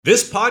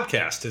This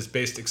podcast is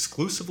based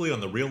exclusively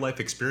on the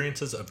real-life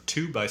experiences of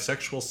two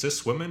bisexual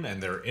cis women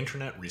and their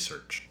internet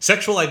research.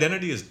 Sexual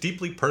identity is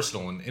deeply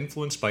personal and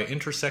influenced by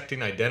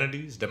intersecting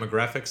identities,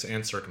 demographics,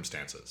 and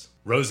circumstances.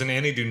 Rose and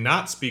Annie do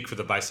not speak for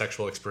the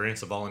bisexual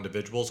experience of all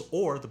individuals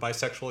or the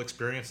bisexual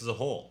experience as a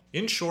whole.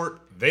 In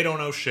short, they don't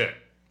know shit.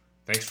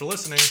 Thanks for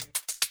listening.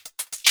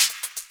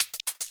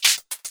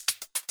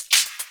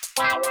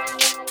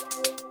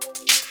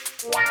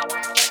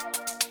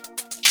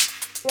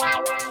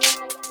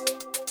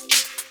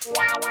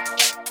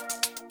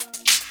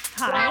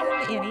 Hi,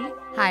 I'm Annie.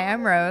 Hi,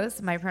 I'm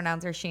Rose. My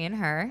pronouns are she and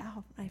her.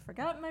 Oh, I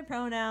forgot my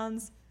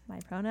pronouns. My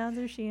pronouns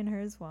are she and her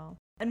as well.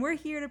 And we're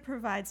here to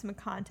provide some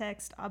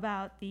context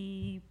about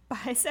the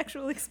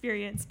bisexual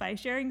experience by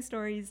sharing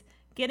stories,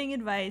 getting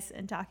advice,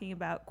 and talking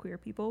about queer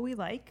people we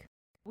like.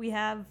 We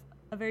have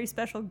a very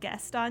special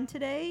guest on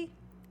today,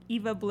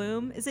 Eva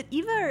Bloom. Is it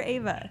Eva or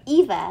Ava?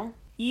 Eva.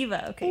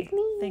 Eva, okay. It's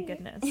me. Thank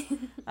goodness.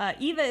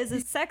 Eva is a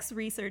sex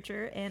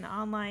researcher and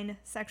online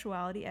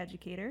sexuality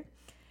educator.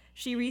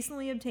 She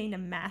recently obtained a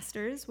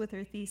master's with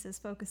her thesis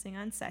focusing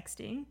on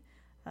sexting.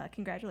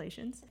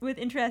 Congratulations. With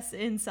interests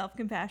in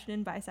self-compassion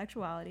and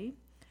bisexuality.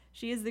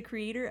 She is the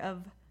creator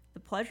of the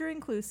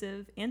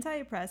pleasure-inclusive,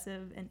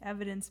 anti-oppressive, and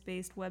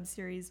evidence-based web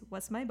series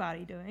What's My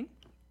Body Doing?,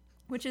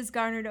 which has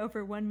garnered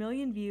over 1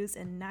 million views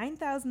and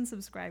 9,000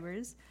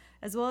 subscribers,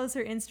 as well as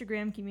her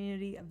Instagram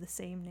community of the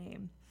same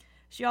name.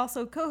 She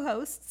also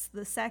co-hosts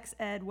the Sex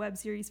Ed web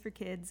series for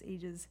kids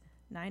ages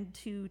 9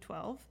 to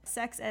 12,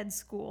 Sex Ed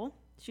School.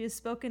 She has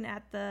spoken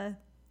at the,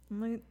 I'm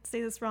going to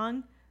say this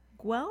wrong,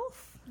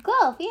 Guelph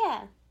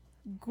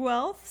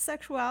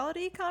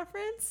Sexuality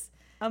Conference,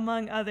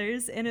 among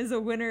others, and is a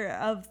winner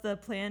of the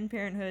Planned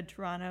Parenthood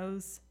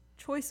Toronto's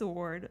Choice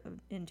Award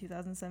in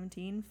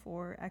 2017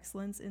 for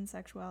excellence in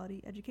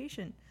sexuality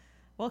education.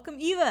 Welcome,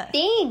 Eva.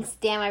 Thanks.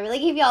 Damn, I really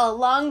gave y'all a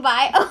long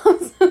bio. I'm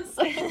so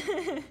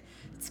sorry.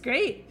 It's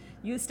great.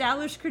 You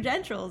established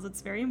credentials.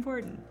 It's very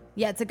important.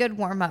 Yeah, it's a good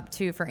warm-up,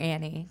 too, for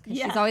Annie. 'Cause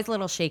she's always a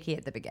little shaky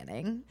at the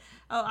beginning.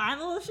 Oh, I'm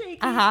a little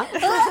shaky.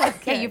 Uh-huh.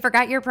 Okay, you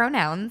forgot your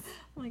pronouns.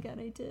 Oh, my God,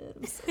 I did.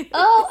 I'm sorry.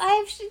 Oh, I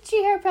have she,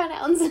 her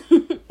pronouns.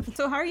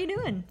 So how are you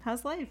doing?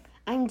 How's life?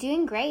 I'm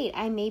doing great.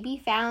 I maybe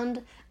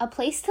found a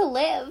place to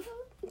live.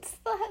 It's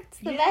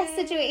the best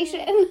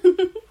situation.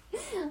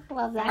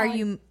 Love that. Are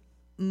you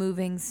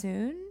moving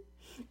soon?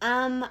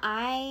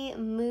 I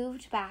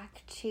moved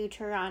back to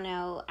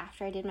Toronto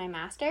after I did my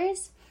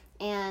master's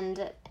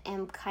and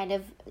am kind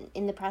of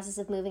in the process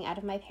of moving out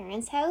of my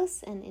parents'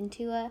 house and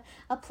into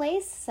a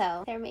place.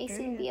 So there may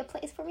soon be a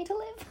place for me to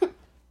live.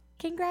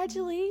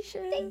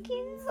 Congratulations. Thank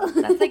you.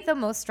 That's like the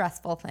most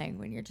stressful thing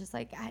when you're just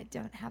like, I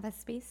don't have a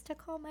space to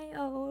call my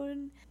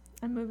own.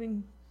 I'm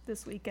moving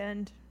this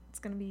weekend. It's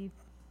going to be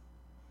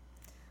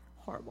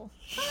horrible.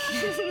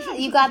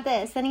 You got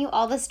this. Sending you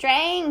all the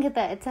strength.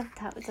 It's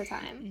a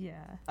time.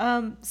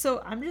 Yeah.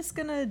 So I'm just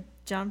going to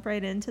jump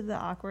right into the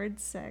awkward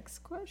sex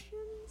questions.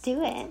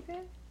 Do it. Okay.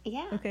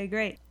 Yeah. Okay,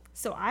 great.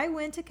 So I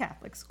went to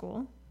Catholic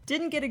school.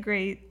 Didn't get a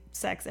great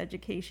sex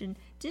education.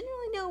 Didn't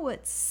really know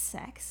what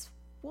sex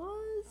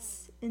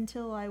was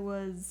until I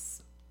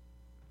was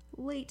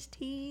late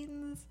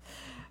teens.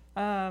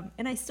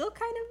 And I still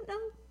kind of know.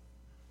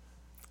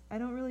 I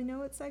don't really know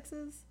what sex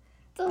is.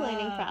 It's a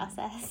learning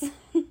process.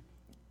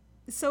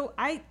 So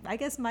I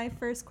guess my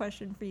first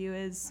question for you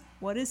is,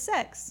 what is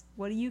sex?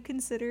 What do you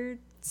consider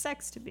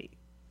sex to be?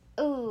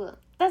 Ooh,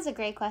 that's a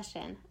great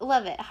question.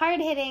 Love it.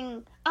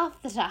 Hard-hitting,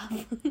 off the top.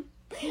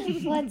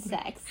 What's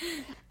sex?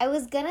 I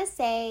was gonna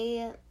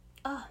say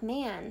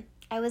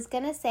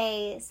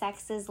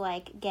sex is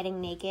like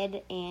getting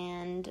naked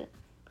and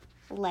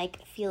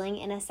like feeling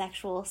in a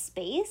sexual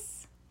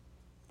space.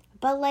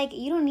 But like,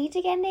 you don't need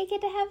to get naked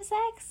to have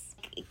sex.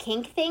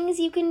 Kink things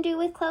you can do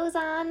with clothes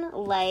on,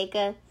 like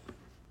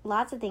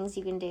lots of things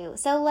you can do.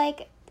 So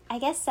like, I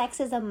guess sex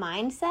is a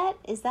mindset.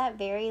 Is that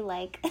very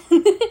like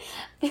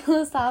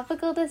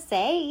philosophical to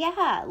say?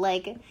 Yeah,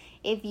 like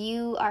if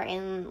you are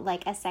in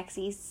like a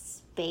sexy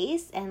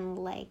space and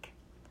like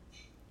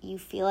you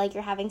feel like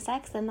you're having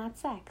sex, then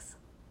that's sex.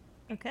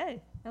 Okay,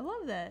 I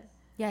love that.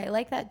 Yeah, I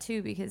like that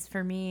too, because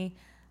for me,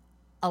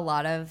 a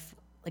lot of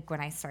like when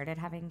I started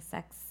having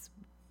sex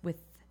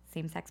with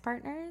same-sex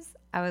partners,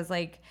 I was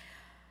like,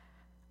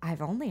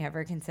 I've only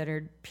ever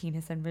considered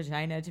penis and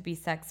vagina to be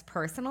sex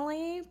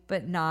personally,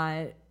 but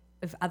not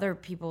if other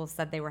people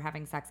said they were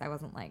having sex, I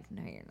wasn't like,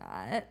 no, you're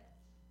not.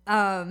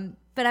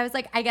 But I was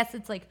like, I guess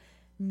it's like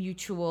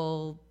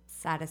mutual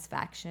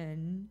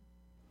satisfaction.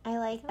 I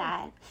like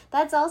that.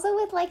 That's also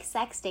with like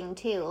sexting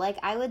too. Like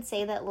I would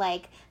say that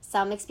like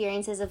some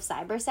experiences of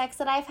cyber sex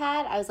that I've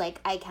had, I was like,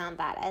 I count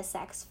that as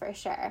sex for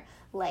sure.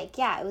 Like,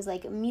 yeah, it was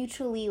like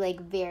mutually like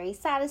very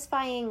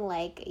satisfying.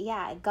 Like,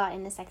 yeah, I got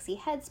in a sexy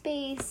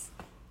headspace.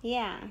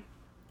 Yeah.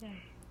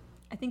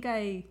 I think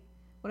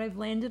what I've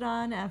landed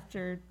on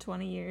after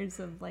 20 years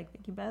of like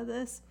thinking about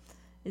this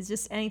is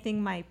just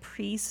anything my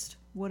priest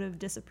would have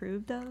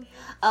disapproved of.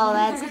 Oh,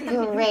 that's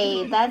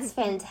great. That's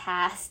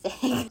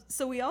fantastic.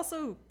 So we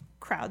also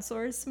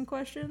crowdsourced some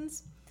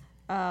questions.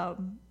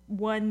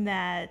 one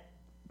that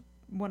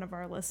one of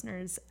our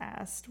listeners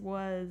asked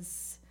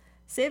was,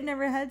 say I've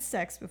never had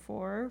sex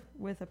before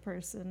with a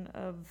person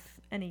of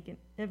any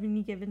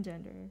given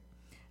gender.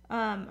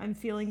 I'm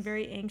feeling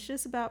very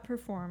anxious about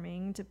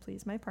performing to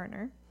please my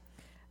partner.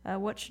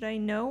 What should I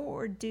know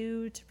or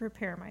do to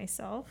prepare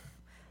myself?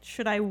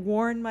 Should I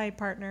warn my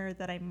partner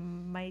that I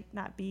might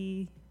not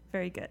be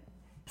very good?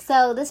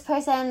 So this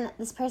person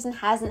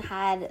hasn't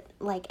had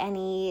like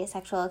any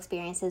sexual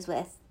experiences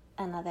with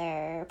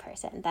another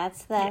person.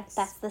 That's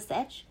the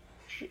sitch.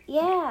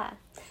 Yeah.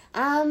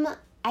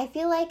 I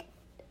feel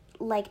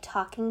like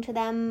talking to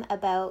them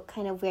about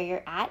kind of where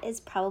you're at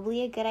is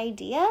probably a good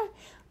idea,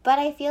 but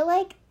I feel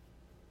like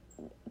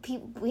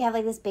we have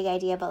like this big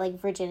idea about like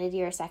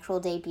virginity or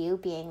sexual debut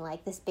being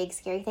like this big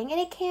scary thing,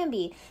 and it can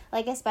be,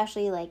 like,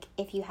 especially like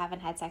if you haven't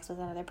had sex with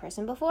another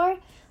person before.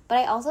 But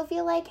I also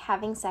feel like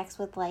having sex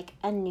with like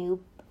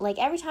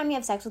every time you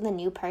have sex with a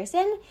new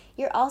person,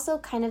 you're also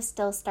kind of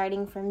still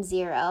starting from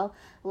zero.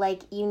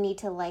 Like, you need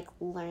to like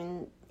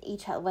learn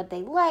each other, what they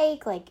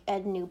like a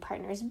new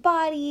partner's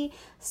body.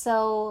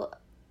 So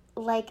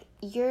like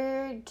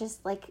you're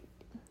just like,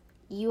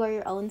 you are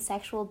your own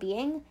sexual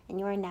being, and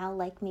you are now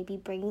like maybe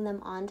bringing them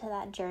onto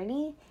that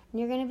journey, and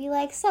you're gonna be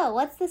like, so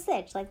what's the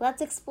sitch? Like,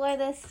 let's explore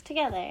this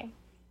together.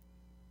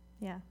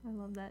 Yeah, I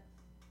love that.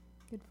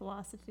 Good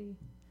philosophy.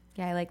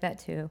 Yeah, I like that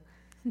too.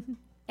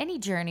 Any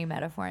journey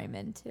metaphor I'm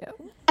into.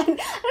 I don't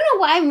know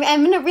why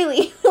I'm in a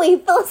really, really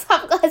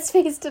philosophical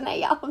headspace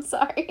tonight, y'all. I'm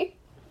sorry.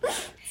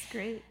 It's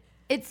great.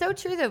 It's so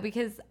true though,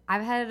 because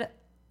I've had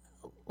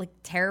like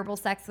terrible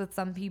sex with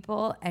some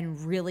people and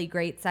really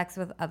great sex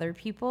with other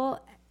people.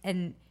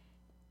 And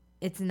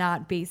it's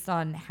not based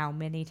on how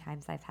many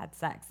times I've had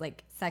sex.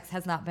 Like, sex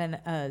has not been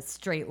a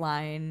straight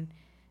line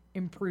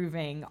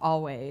improving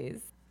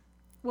always.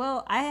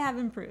 Well, I have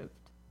improved.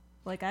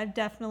 Like, I'm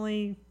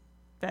definitely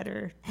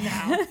better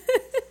now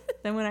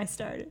than when I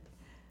started.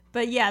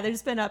 But yeah,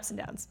 there's been ups and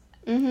downs.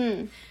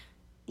 Mm-hmm.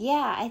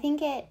 Yeah, I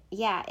think it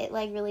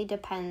like really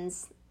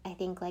depends, I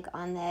think, like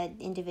on the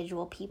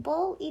individual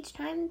people each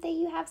time that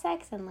you have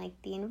sex and like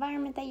the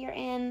environment that you're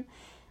in.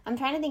 I'm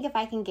trying to think if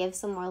I can give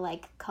some more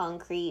like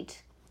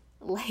concrete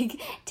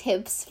like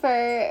tips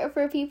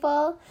for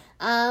people.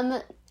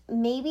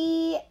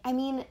 Maybe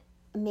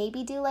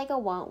do like a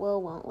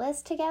won't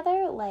list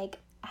together, like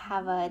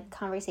have a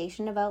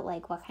conversation about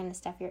like what kind of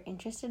stuff you're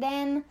interested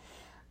in.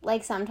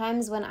 Like,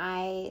 sometimes when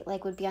I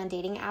like would be on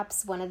dating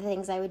apps, one of the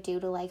things I would do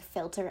to like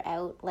filter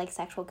out like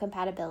sexual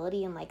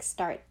compatibility and like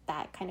start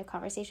that kind of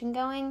conversation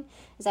going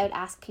is I would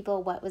ask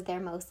people what was their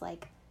most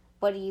like,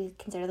 what do you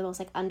consider the most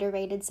like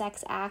underrated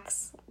sex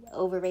acts,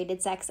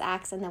 overrated sex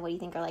acts, and then what do you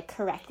think are like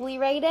correctly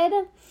rated?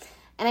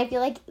 And I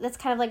feel like that's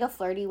kind of like a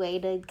flirty way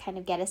to kind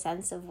of get a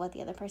sense of what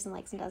the other person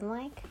likes and doesn't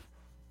like.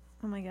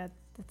 Oh my God,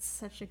 that's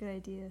such a good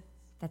idea.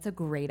 That's a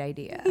great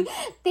idea.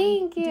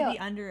 Thank you. Do the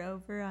under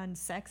over on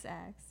sex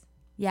acts.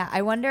 Yeah,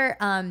 I wonder,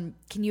 can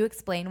you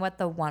explain what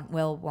the want,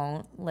 will,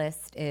 won't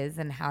list is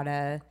and how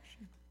to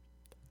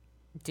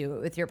do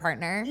it with your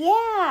partner?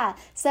 Yeah.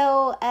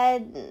 So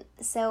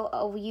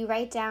you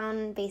write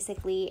down,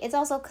 basically, it's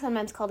also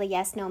sometimes called a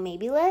yes, no,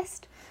 maybe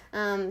list.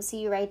 So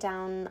you write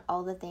down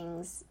all the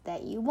things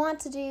that you want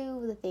to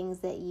do, the things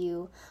that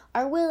you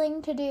are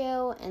willing to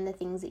do, and the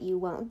things that you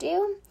won't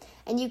do.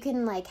 And you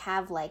can like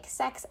have like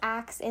sex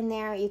acts in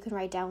there. You can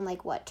write down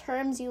like what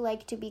terms you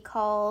like to be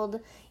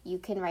called. You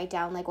can write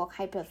down like what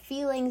type of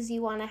feelings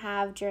you want to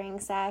have during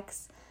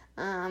sex.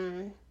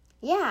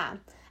 Yeah.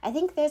 I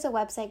think there's a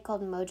website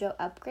called Mojo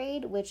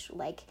Upgrade, which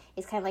like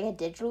is kind of like a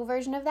digital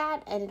version of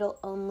that, and it'll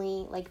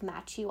only like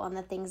match you on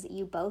the things that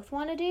you both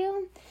want to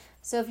do.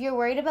 So if you're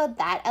worried about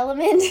that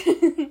element,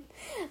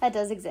 that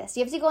does exist.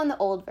 You have to go on the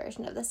old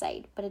version of the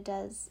site, but it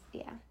does,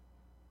 yeah.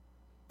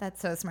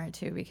 That's so smart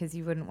too, because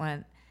you wouldn't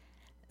want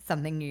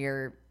something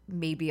you're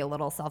maybe a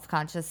little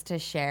self-conscious to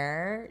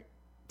share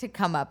to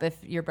come up if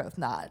you're both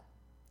not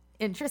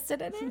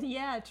interested in it.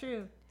 Yeah,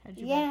 true.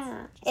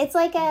 Yeah, it's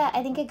like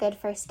I think a good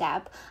first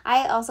step.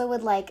 I also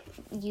would like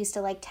used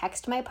to like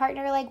text my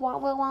partner like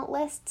want, will, won't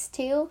lists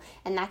too,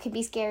 and that could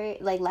be scary,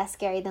 like less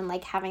scary than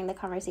like having the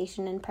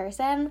conversation in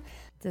person.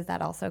 Does that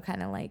also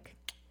kind of like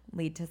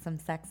lead to some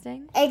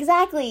sexting?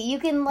 Exactly. You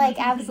can like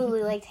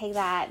absolutely like take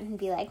that and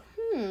be like,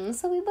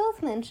 so we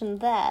both mentioned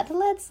that.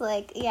 Let's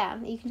like,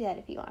 yeah, you can do that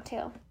if you want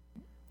to.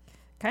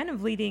 Kind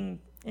of leading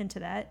into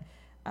that,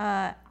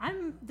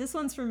 this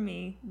one's from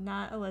me,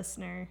 not a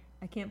listener.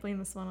 I can't blame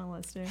this one on a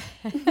listener.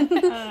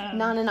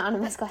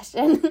 Non-anonymous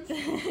question.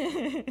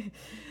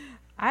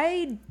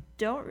 I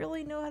don't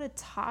really know how to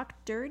talk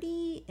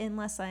dirty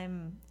unless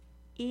I'm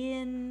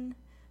in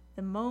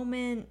the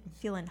moment,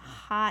 feeling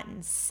hot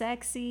and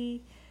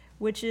sexy,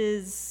 which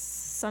is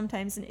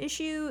sometimes an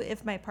issue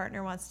if my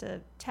partner wants to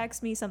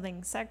text me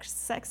something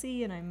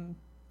sexy and I'm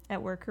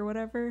at work or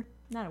whatever.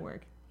 Not at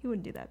work. He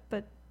wouldn't do that,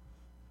 but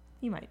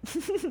he might.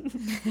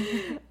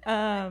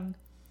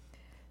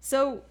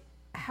 So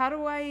how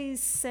do I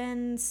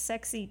send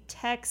sexy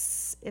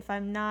texts if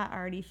I'm not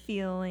already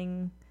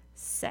feeling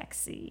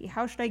sexy?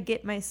 How should I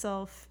get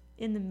myself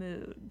in the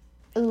mood?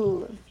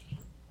 Ooh.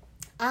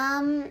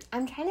 I'm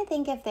trying to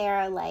think if there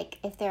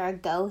are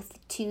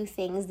go-to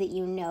things that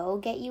you know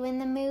get you in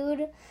the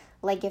mood.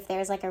 Like if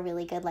there's like a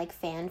really good like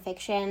fan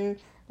fiction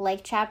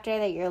like chapter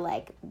that you're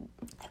like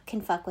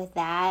can fuck with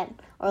that,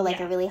 or like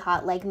a really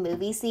hot like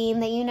movie scene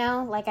that you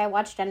know. Like I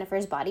watched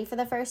Jennifer's Body for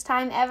the first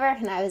time ever,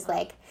 and I was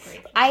like,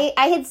 I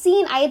had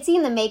seen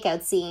the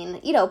makeout scene,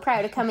 you know,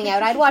 prior to coming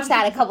out. I'd watched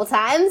that a couple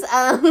times,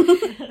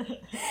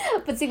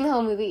 but seeing the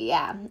whole movie,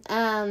 yeah.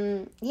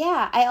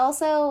 I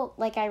also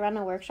like I run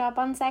a workshop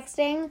on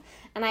sexting,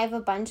 and I have a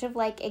bunch of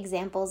like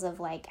examples of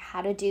like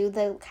how to do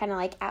the kind of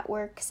like at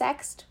work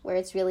sext, where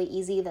it's really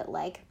easy that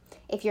like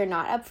if you're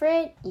not up for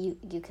it, you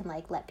can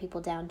like let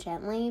people down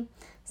gently.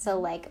 So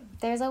like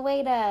there's a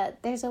way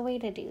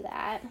to do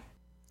that.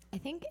 I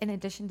think in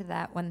addition to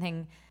that, one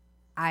thing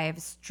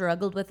I've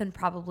struggled with and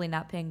probably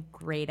not been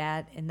great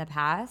at in the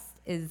past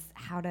is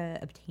how to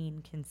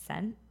obtain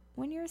consent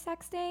when you're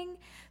sexting.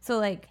 So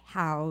like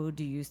how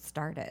do you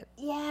start it?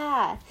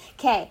 Yeah.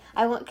 Okay.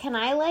 Can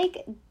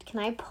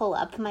I pull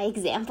up my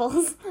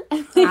examples?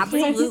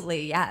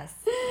 Absolutely, yes.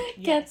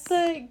 Get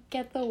the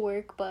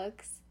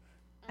workbooks.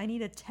 I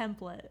need a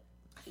template.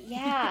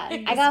 Yeah,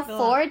 You I just got fill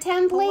 4 out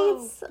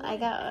templates. below. I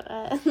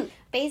got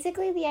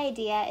basically the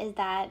idea is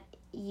that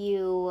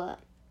you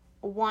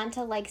want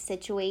to like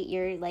situate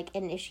your like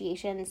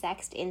initiation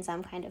sext in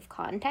some kind of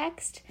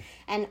context,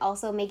 and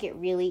also make it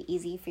really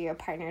easy for your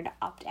partner to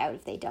opt out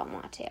if they don't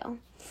want to.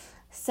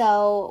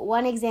 So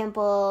one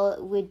example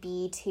would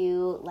be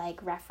to like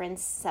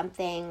reference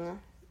something,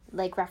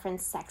 like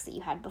reference sex that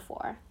you had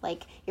before.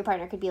 Like your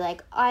partner could be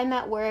like, I'm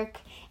at work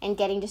and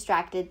getting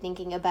distracted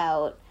thinking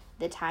about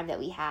the time that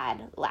we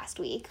had last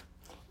week,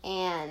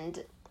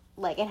 and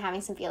like and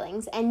having some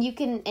feelings, and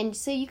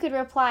so you could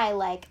reply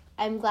like,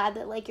 I'm glad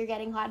that like you're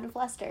getting hot and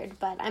flustered,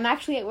 but I'm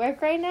actually at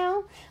work right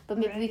now, but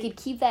maybe we could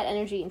keep that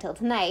energy until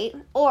tonight.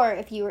 Or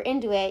if you were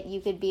into it, you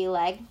could be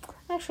like,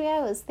 actually I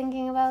was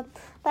thinking about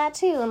that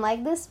too, and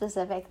like this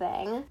specific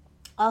thing.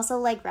 Also,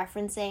 like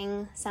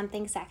referencing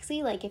something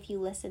sexy, like if you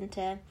listen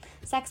to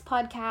sex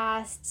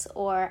podcasts,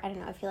 or I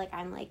don't know, I feel like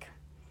I'm like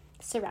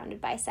surrounded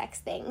by sex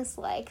things,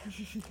 like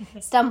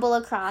stumble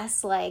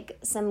across like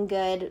some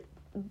good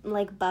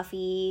like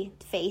Buffy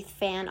Faith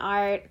fan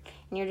art,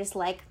 and you're just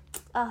like,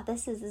 oh,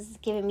 this is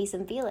giving me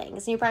some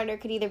feelings. And your partner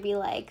could either be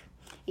like,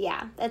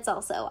 yeah,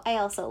 I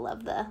also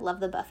love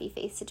the Buffy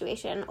Faith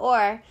situation,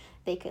 or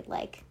they could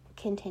like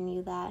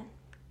continue that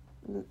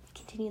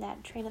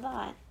train of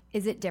thought.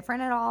 Is it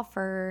different at all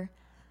for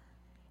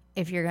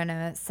if you're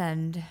gonna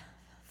send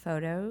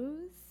photos?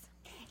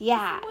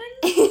 Yeah.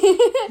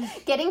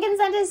 Getting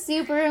consent is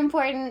super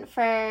important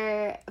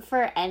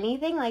for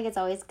anything. Like, it's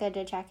always good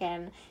to check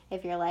in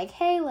if you're like,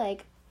 hey,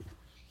 like,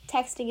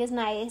 texting is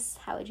nice.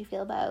 How would you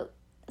feel about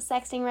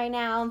sexting right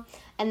now?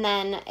 And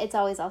then it's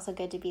always also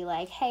good to be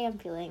like, hey, I'm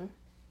feeling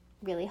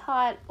really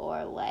hot,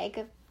 or like,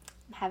 I'm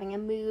having a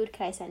mood.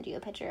 Could I send you a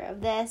picture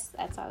of this?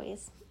 It's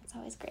always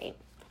great.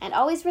 And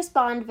always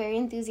respond very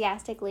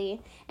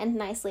enthusiastically and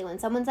nicely when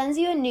someone sends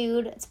you a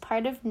nude. It's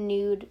part of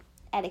nude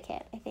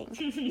etiquette, I think.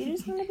 You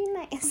just want to be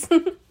nice.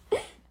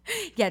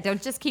 Yeah,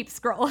 don't just keep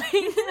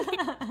scrolling.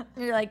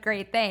 You're like,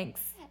 great,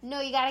 thanks. No,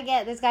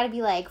 there's gotta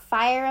be like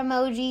fire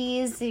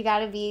emojis. You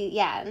gotta be,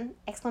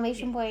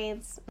 exclamation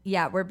points.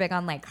 Yeah, we're big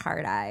on like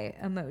heart eye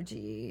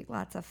emoji.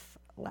 Lots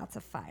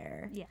of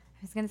fire. Yeah.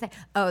 I was gonna say,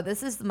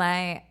 this is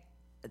my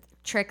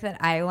trick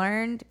that I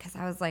learned, because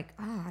I was like,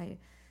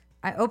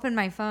 I opened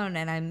my phone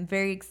and I'm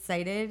very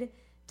excited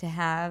to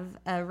have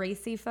a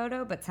racy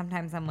photo, but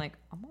sometimes I'm like,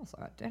 I'm also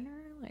at dinner.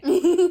 Like,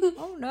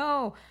 oh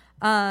no.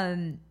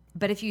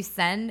 But if you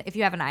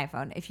have an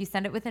iPhone, if you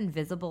send it with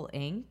invisible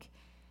ink,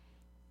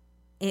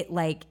 it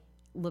like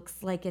looks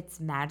like it's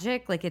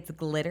magic, like it's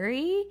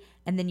glittery,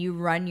 and then you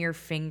run your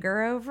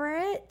finger over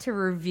it to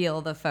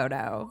reveal the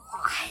photo.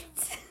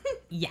 What?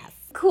 Yes.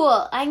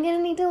 Cool. I'm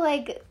gonna need to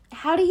like,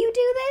 how do you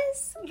do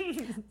this?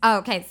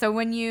 Okay, so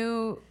when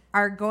you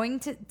are going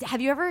to,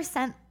 have you ever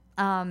sent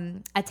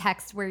a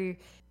text where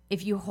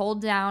if you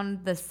hold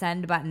down the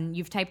send button,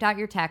 you've typed out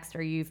your text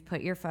or you've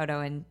put your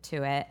photo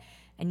into it,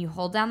 and you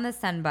hold down the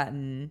send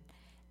button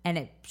and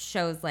it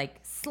shows like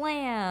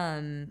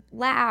slam,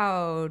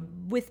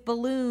 loud, with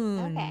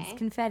balloons,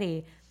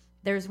 confetti.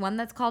 There's one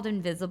that's called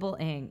invisible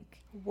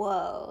ink.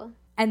 Whoa.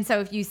 And so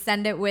if you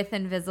send it with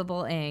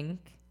invisible ink,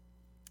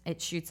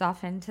 it shoots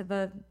off into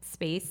the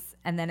space,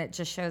 and then it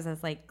just shows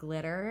as like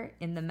glitter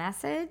in the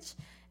message,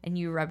 and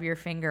you rub your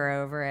finger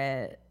over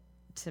it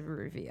to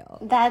reveal.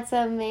 That's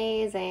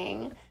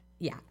amazing.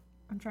 Yeah.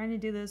 I'm trying to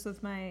do this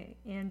with my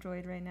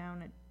Android right now,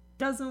 and it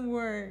doesn't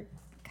work.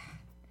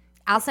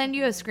 I'll send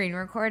you a screen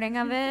recording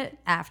of it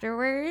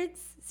afterwards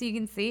so you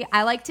can see.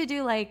 I like to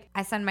do I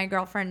send my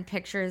girlfriend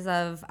pictures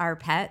of our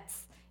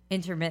pets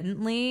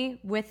intermittently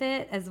with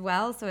it as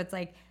well. So it's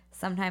like,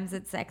 sometimes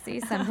it's sexy,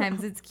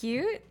 sometimes it's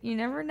cute. You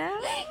never know.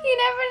 You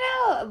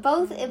never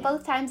know.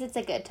 Both times it's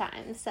a good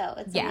time. So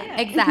it's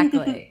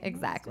exactly.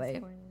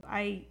 Exactly.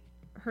 I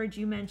heard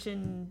you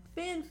mention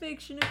fan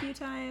fiction a few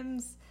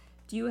times.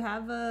 Do you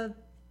have a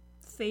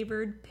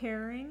favored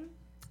pairing?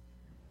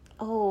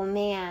 Oh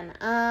man.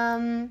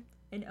 An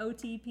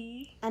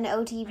OTP. An I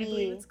believe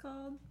OTP. it's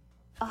called.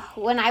 Oh,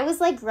 when I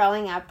was like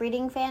growing up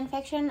reading fan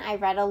fiction, I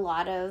read a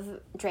lot of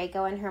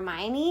Draco and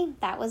Hermione.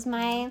 That was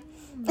my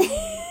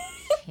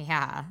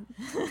Yeah.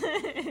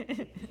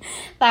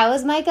 that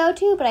was my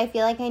go-to, but I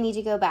feel like I need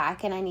to go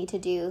back and I need to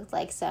do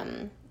like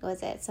some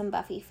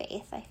Buffy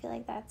Faith. I feel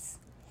like that's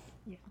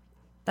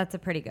That's a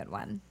pretty good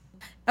one.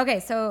 Okay,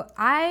 so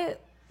I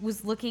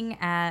was looking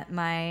at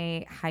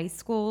my high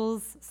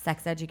school's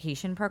sex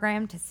education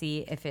program to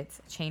see if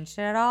it's changed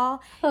at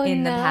all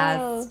in the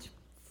past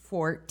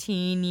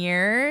 14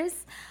 years.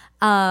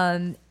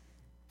 And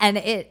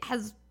it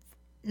has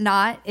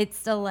not. It's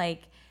still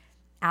like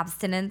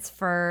abstinence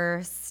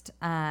first.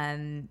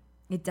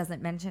 It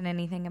doesn't mention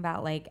anything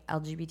about like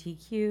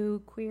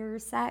LGBTQ queer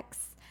sex.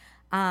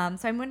 So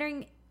I'm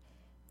wondering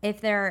if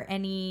there are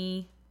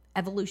any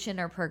evolution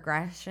or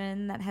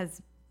progression that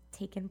has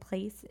taken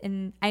place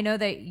in. I know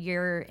that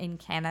you're in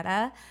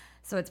Canada,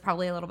 so it's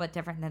probably a little bit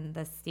different than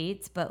the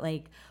States, but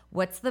like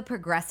what's the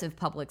progressive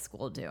public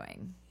school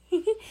doing?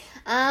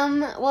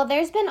 well,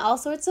 there's been all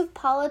sorts of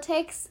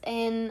politics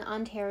in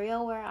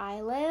Ontario where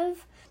I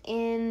live.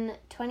 In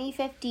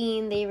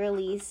 2015, they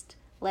released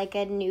like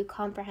a new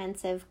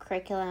comprehensive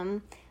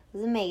curriculum. It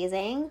was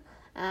amazing.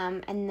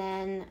 And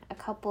then a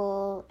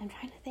couple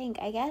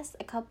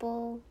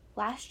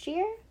last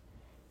year,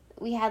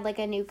 we had like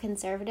a new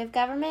conservative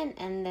government,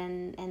 and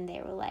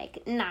they were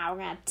like, nah, we're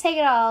gonna take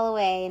it all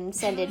away and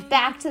send it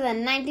back to the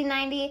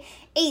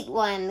 1998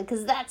 one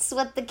because that's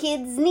what the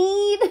kids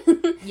need.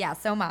 Yeah,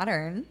 so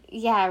modern.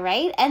 Yeah,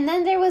 right. And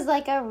then there was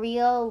like a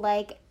real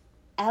like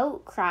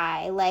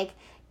outcry. Like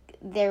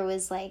there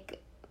was like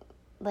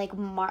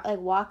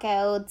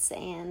walkouts,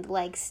 and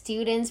like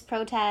students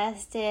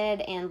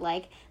protested, and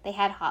like they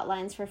had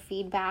hotlines for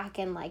feedback,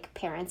 and like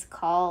parents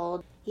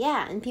called.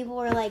 Yeah, and people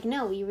were like,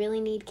 no, we really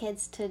need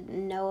kids to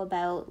know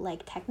about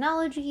like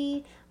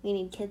technology. We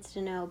need kids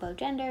to know about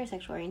gender,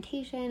 sexual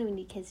orientation. We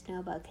need kids to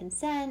know about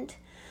consent.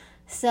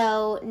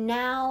 So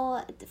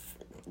now,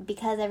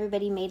 because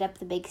everybody made up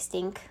the big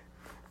stink,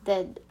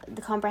 the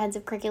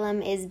comprehensive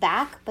curriculum is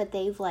back, but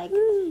they've like,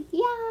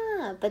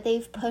 but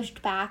they've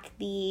pushed back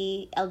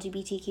the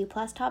LGBTQ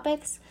plus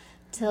topics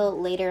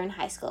till later in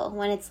high school,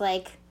 when it's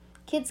like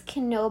kids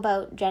can know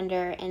about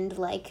gender and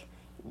like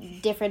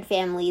different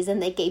families,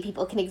 and that gay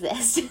people can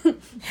exist.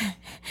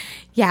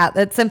 Yeah,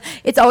 that's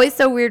it's always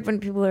so weird when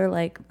people are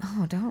like,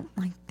 oh, don't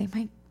like they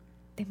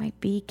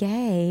might be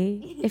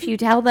gay if you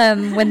tell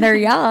them when they're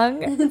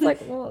young. It's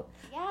like, well,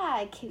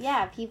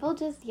 yeah, people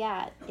just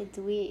it's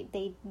weird.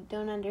 They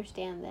don't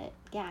understand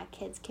that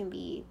kids can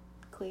be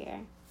queer.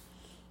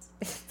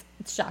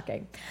 it's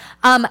shocking.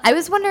 I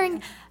was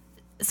wondering,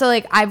 so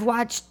like I've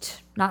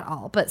watched not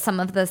all, but some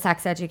of the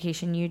sex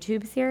education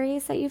YouTube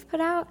series that you've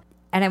put out.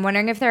 And I'm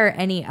wondering if there are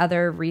any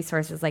other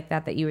resources like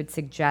that you would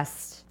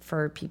suggest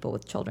for people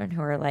with children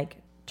who are like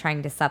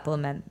trying to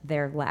supplement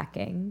their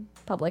lacking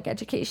public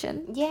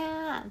education.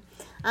 Yeah.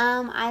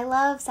 I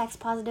love Sex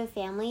Positive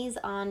Families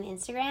on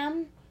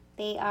Instagram.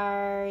 They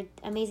are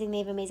amazing. They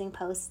have amazing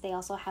posts. They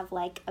also have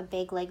like a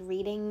big like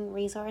reading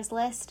resource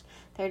list.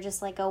 They're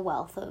just like a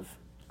wealth of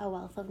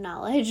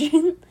knowledge.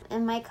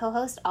 And my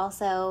co-host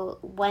also,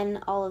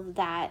 when all of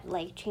that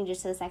like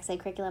changes to the sex ed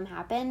curriculum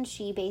happened,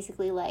 she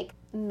basically like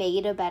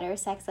made a better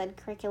sex ed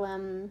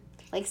curriculum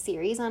like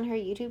series on her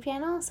YouTube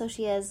channel. So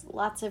she has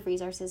lots of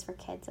resources for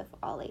kids of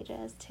all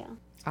ages too.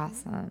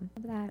 Awesome.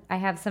 I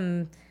have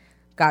some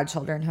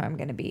godchildren who I'm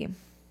going to be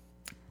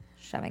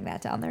shoving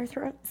that down their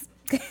throats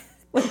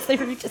once they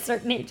reach a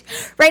certain age.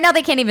 Right now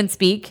they can't even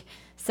speak.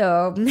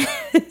 So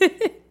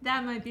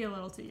That might be a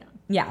little too young.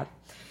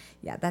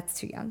 Yeah, that's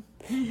too young.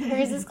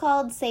 Hers is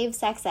called Save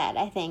Sex Ed,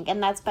 I think,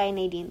 and that's by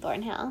Nadine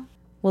Thornhill.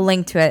 We'll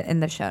link to it in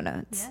the show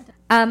notes.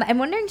 Yeah. I'm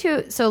wondering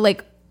too, so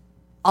like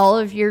all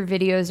of your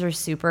videos are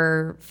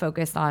super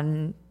focused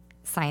on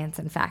science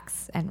and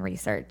facts and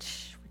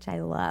research, which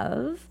I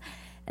love.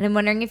 And I'm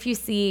wondering if you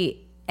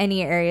see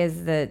any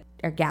areas that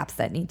are gaps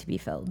that need to be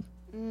filled.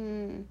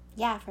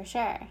 Yeah, for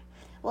sure.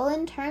 Well,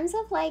 in terms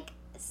of like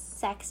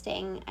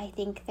sexting, I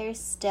think there's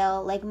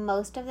still like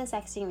most of the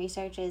sexting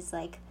research is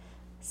like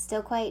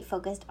still quite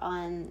focused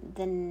on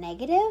the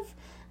negatives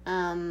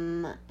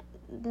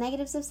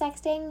of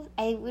sexting.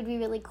 It would be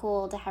really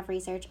cool to have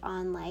research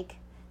on like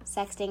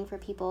sexting for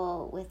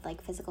people with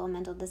like physical and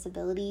mental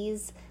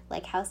disabilities,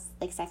 like how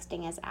like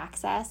sexting as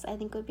access, I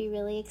think would be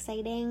really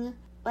exciting.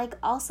 Like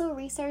also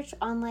research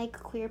on like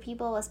queer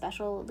people,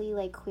 especially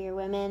like queer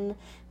women,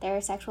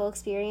 their sexual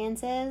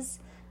experiences.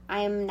 I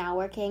am now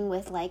working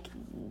with like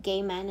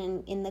gay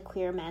men in the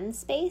queer men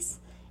space,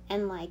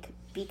 and like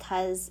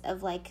because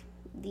of like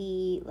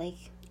the like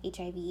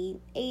HIV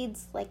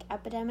AIDS like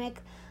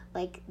epidemic,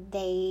 like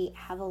they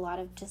have a lot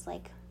of just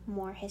like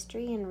more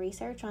history and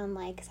research on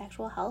like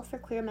sexual health for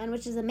queer men,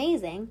 which is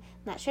amazing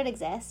and that should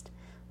exist,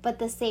 but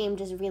the same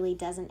just really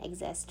doesn't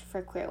exist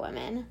for queer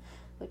women,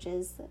 which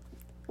is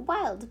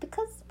wild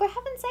because we're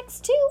having sex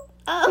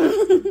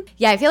too.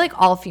 Yeah, I feel like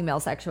all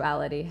female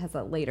sexuality has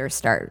a later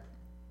start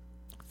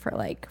for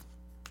like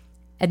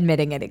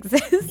admitting it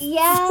exists.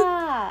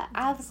 Yeah,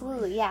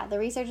 absolutely. Yeah, the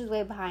research is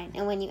way behind.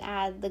 And when you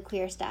add the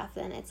queer stuff,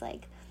 then it's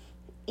like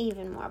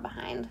even more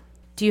behind.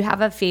 Do you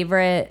have a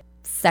favorite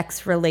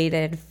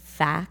sex-related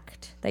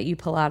fact that you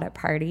pull out at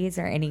parties,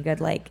 or any good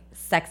like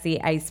sexy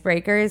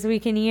icebreakers we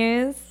can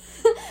use?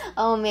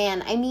 Oh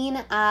man, I mean,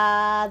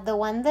 the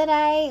one that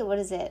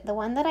the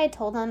one that I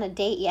told on a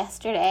date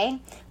yesterday,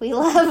 we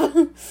love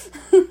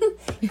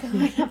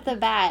going up the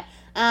bat,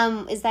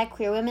 is that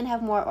queer women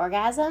have more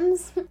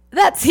orgasms.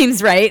 That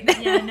seems right.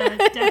 Yeah, no,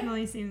 it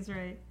definitely seems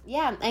right.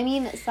 Yeah, I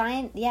mean,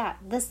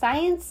 the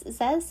science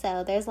says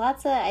so. There's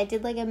lots of, I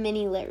did like a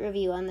mini lit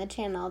review on the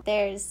channel.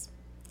 There's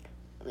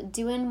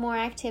doing more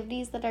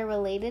activities that are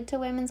related to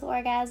women's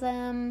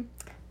orgasm,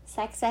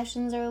 sex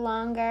sessions are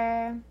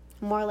longer,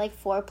 more like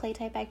foreplay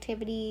type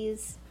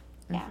activities.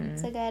 Yeah,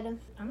 it's a good.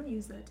 I'm going to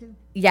use that too.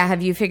 Yeah,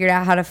 have you figured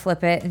out how to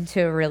flip it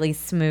into a really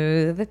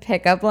smooth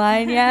pickup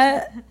line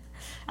yet?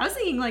 I was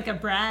thinking like a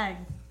brag.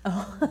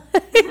 Oh.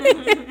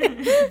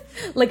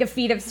 Like a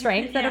feat of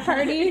strength at a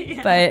party,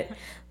 Yeah.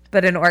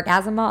 but an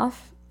orgasm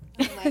off.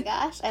 Oh my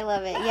gosh, I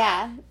love it.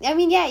 Yeah, I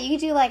mean, yeah, you could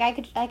do like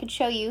I could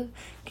show you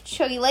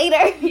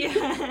later.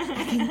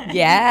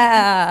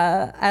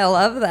 Yeah, I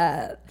love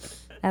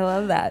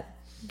that.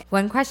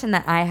 One question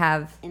that I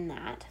have, In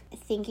that,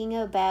 thinking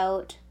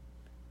about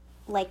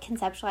like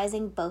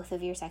conceptualizing both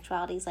of your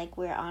sexualities, like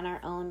we're on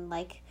our own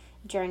like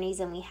journeys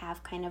and we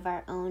have kind of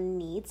our own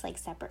needs like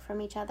separate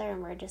from each other,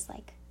 and we're just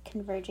like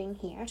converging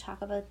here.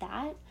 Talk about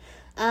that.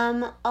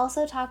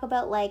 Also talk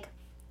about like,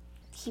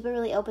 keep a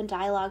really open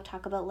dialogue.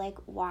 Talk about like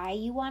why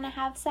you want to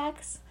have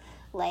sex.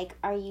 Like,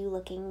 are you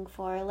looking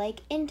for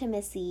like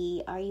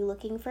intimacy? Are you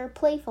looking for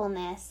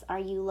playfulness? Are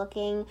you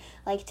looking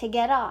like to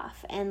get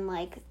off? And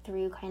like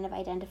through kind of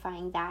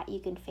identifying that, you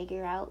can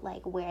figure out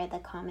like where the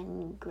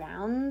common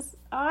grounds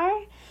are.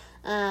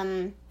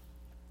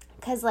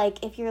 Because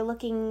like if you're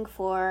looking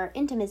for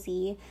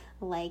intimacy,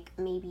 like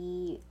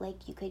maybe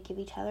like you could give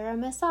each other a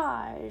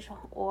massage,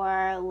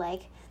 or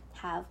like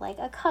have like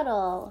a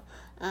cuddle,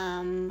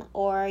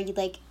 or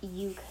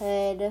you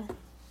could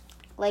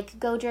like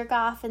go jerk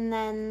off and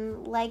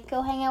then like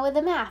go hang out with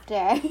them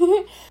after.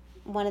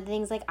 One of the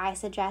things like I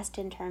suggest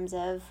in terms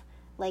of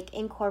like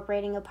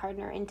incorporating a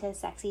partner into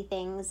sexy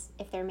things,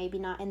 if they're maybe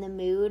not in the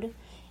mood,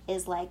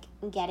 is like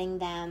getting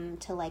them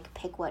to like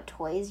pick what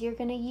toys you're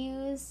gonna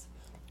use,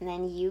 and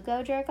then you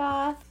go jerk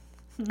off.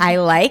 I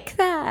like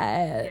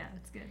that. Yeah,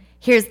 that's good.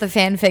 Here's the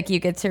fanfic you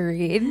get to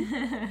read.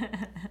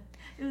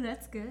 Ooh,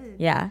 that's good.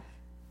 Yeah.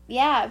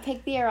 Yeah,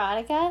 pick the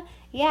erotica.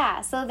 Yeah,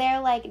 so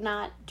they're like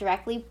not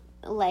directly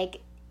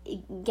like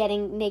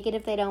getting naked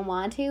if they don't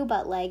want to,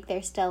 but like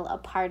they're still a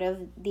part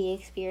of the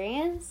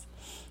experience.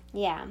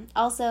 Yeah.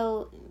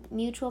 Also,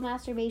 mutual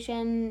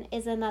masturbation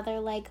is another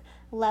like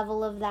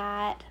level of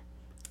that.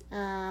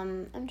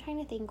 I'm trying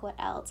to think what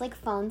else. Like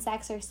phone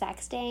sex or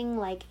sexting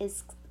like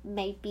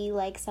might be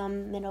like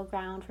some middle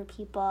ground for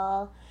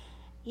people.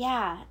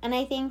 Yeah. And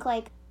I think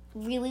like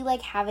really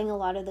like having a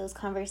lot of those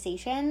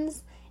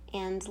conversations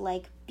and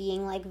like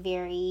being like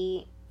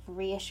very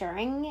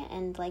reassuring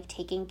and like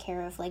taking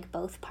care of like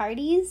both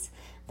parties,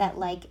 that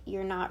like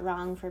you're not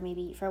wrong for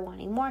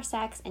wanting more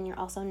sex, and you're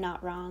also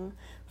not wrong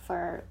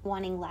for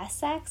wanting less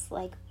sex.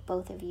 Like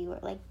both of you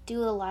like do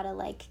a lot of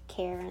like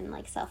care and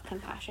like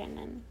self-compassion,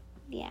 and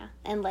yeah,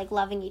 and like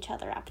loving each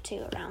other up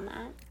too around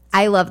that.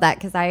 I love that,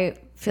 because I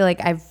feel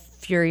like I've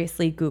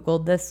furiously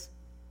Googled this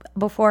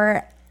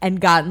before and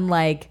gotten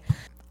like,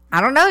 I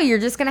don't know, you're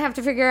just going to have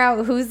to figure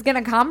out who's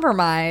going to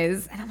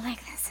compromise. And I'm like,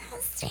 this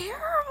sounds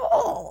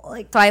terrible.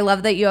 Like, so I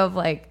love that you have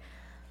like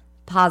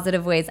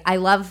positive ways. I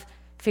love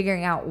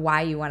figuring out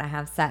why you want to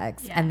have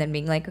sex, Yeah. and then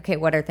being like, okay,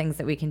 what are things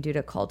that we can do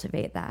to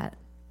cultivate that?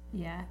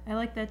 Yeah, I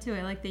like that too.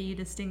 I like that you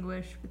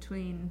distinguish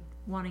between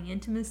wanting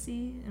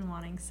intimacy and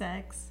wanting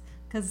sex,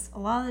 because a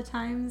lot of the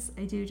times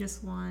I do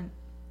just want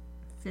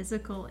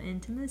physical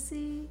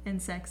intimacy,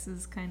 and sex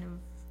is kind of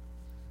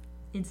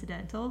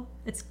incidental.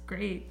 It's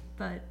great,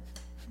 but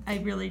I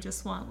really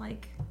just want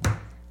like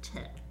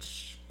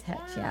touch.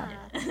 Yeah.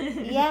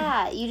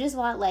 Yeah, you just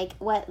want like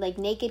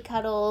naked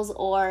cuddles,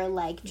 or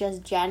like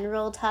just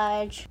general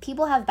touch.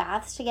 People have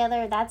baths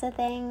together. That's a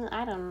thing.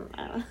 I don't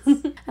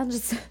I'll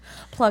just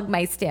plug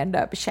my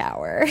stand-up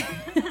shower.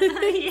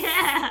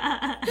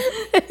 Yeah.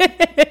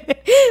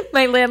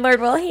 My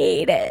landlord will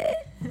hate it.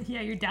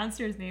 Yeah, your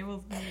downstairs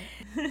neighbors.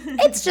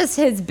 It's just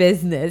his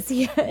business.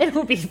 Yeah,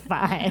 it'll be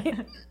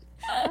fine.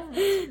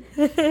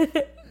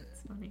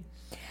 It's funny.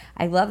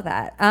 I love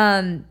that.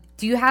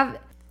 Do you have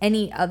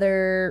any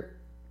other,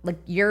 like,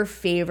 your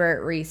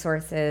favorite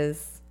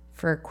resources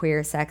for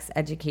queer sex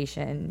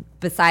education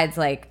besides,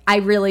 like, I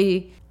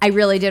really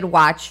did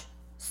watch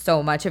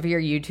so much of your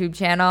YouTube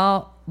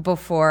channel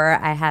before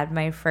I had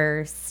my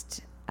first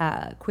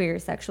queer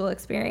sexual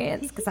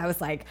experience, because I was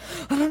like,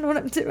 I don't know what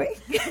I'm doing.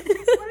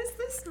 What is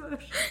this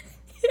mush?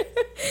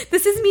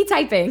 This is me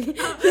typing.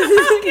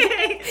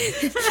 Okay.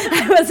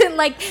 I wasn't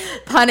like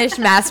punished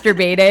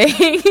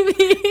masturbating.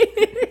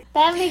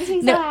 That makes me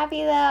so No.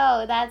 happy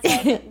though.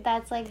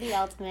 That's like the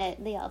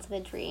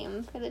ultimate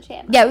dream for the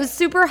channel. Yeah, it was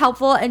super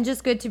helpful and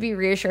just good to be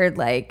reassured.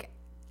 Like,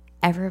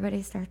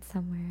 everybody starts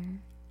somewhere,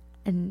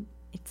 and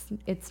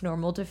it's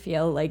normal to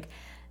feel like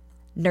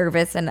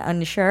nervous and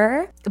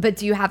unsure. But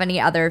do you have any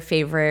other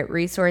favorite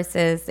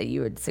resources that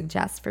you would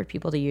suggest for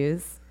people to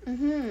use?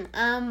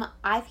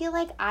 I feel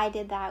like I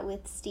did that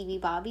with Stevie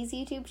Bobby's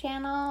YouTube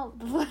channel.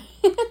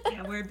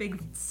 Yeah, we're a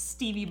big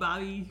Stevie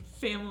Bobby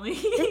family.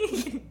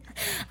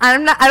 I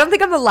don't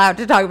think I'm allowed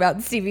to talk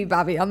about Stevie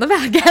Bobby on the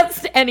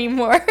podcast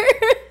anymore.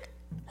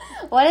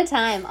 What a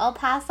time. I'll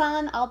pass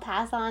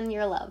on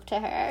your love to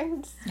her.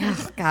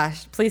 Oh,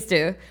 gosh, please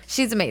do.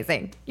 She's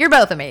amazing. You're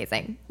both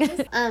amazing.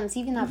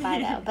 Stevie's not bi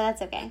though, but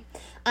that's okay.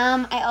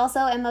 I also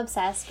am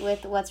obsessed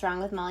with What's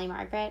Wrong with Molly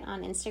Margaret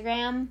on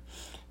Instagram.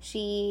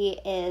 She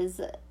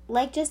is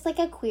just like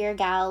a queer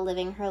gal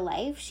living her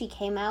life. She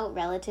came out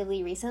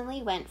relatively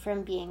recently, went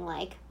from being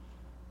like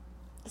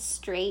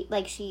straight,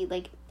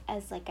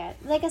 as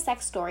a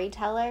sex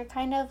storyteller,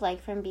 kind of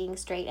like from being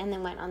straight, and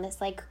then went on this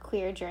like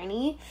queer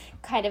journey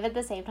kind of at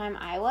the same time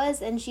I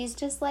was, and she's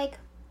just like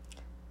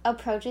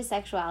approaches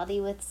sexuality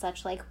with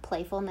such like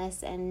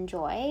playfulness and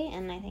joy,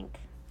 and I think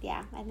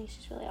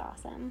she's really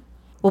awesome.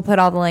 We'll put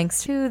all the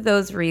links to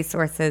those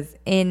resources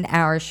in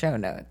our show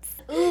notes.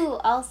 Ooh,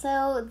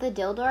 also the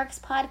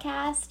Dildorks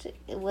podcast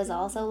was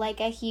also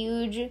like a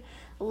huge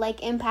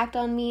like impact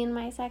on me in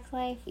my sex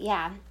life.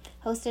 Yeah,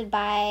 hosted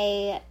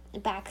by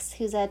Bex,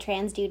 who's a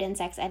trans dude and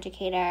sex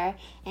educator,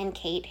 and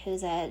Kate,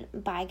 who's a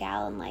bi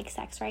gal and like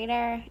sex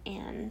writer.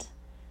 And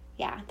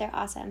yeah, they're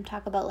awesome.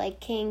 Talk about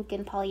like kink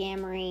and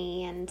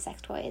polyamory and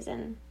sex toys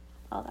and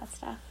all that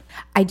stuff.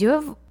 I do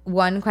have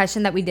one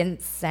question that we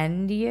didn't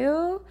send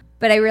you,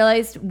 but I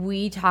realized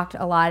we talked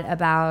a lot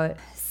about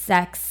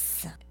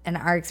sex and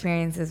our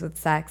experiences with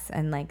sex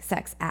and like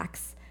sex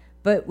acts,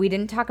 but we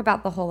didn't talk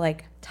about the whole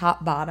like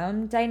top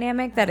bottom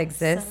dynamic that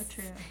exists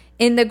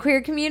in the queer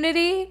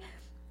community.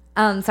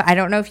 So I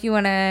don't know if you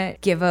want to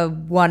give a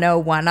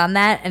 101 on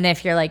that, and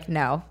if you're like,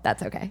 no,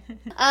 that's okay.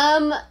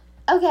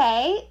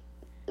 Okay,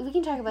 we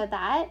can talk about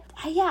that.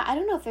 Yeah, I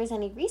don't know if there's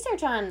any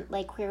research on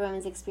like queer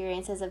women's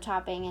experiences of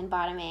topping and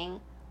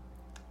bottoming.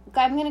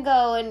 I'm gonna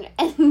go and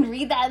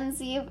read that and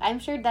see if, I'm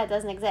sure that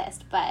doesn't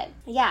exist, but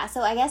yeah,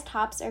 so I guess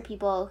tops are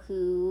people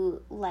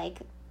who like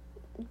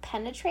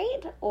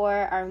penetrate or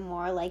are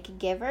more like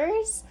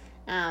givers,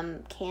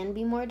 can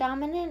be more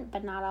dominant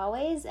but not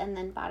always, and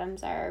then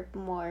bottoms are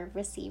more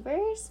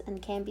receivers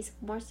and can be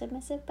more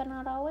submissive but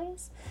not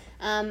always.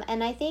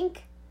 And I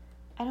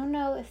don't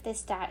know if this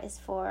stat is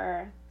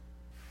for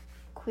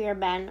queer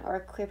men or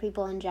queer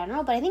people in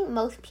general, but I think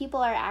most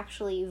people are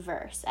actually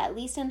verse. At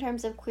least in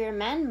terms of queer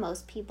men,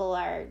 most people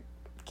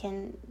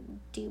can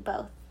do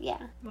both. Yeah.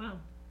 Wow,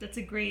 that's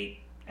a great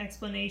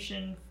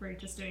explanation for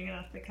just doing it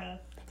off the cuff.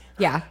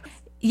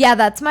 Yeah,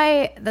 that's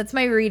my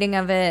reading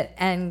of it.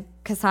 And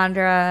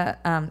Cassandra,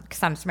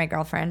 Cassandra's my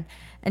girlfriend,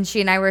 and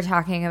she and I were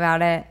talking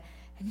about it,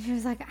 and she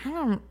was like, I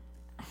don't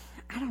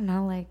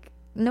know, like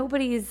she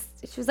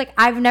was like,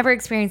 I've never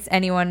experienced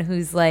anyone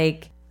who's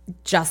like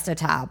just a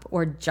top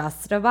or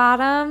just a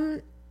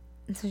bottom.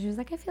 And so she was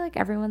like, I feel like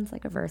everyone's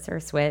like a verse or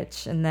a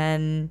switch, and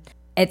then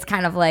it's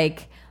kind of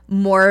like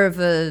more of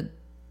a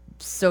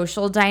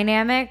social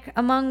dynamic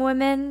among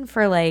women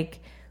for like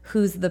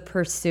who's the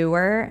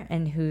pursuer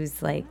and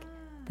who's like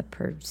the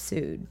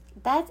pursued.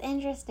 That's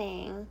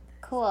interesting.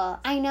 Cool.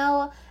 I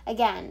know,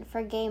 again,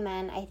 for gay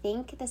men, I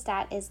think the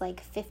stat is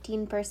like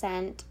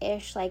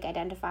 15%-ish like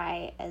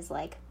identify as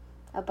like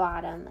a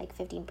bottom, like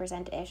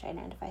 15%-ish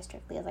identify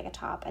strictly as like a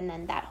top, and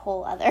then that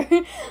whole other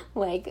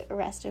like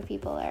rest of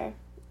people are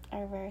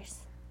verse.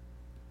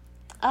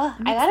 Oh,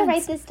 I gotta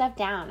write this stuff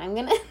down. I'm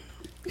gonna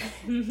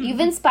You've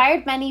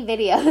inspired many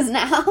videos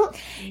now.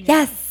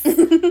 Yes.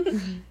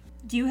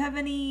 Do you have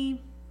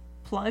any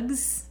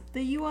plugs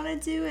that you want to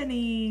do?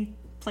 Any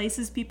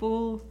places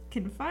people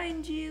can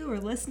find you or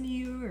listen to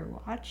you or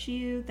watch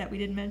you that we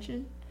didn't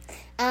mention?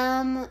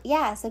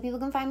 Yeah, so people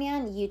can find me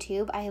on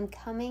YouTube. I am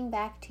coming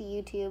back to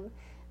YouTube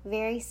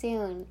very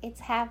soon. It's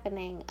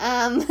happening.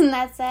 And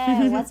that's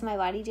What's My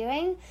Body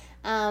Doing?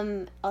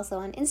 Also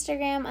on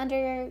Instagram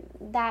under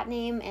that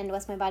name, and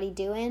What's My Body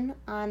Doing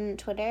on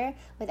Twitter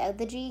without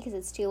the G because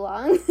it's too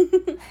long.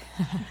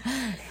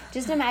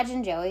 Just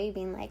imagine Joey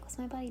being like, what's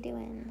my body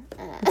doing?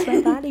 What's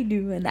my body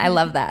doing? I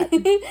love that.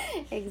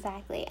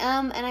 Exactly.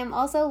 And I'm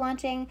also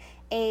launching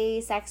a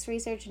sex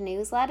research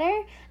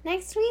newsletter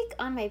next week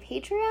on my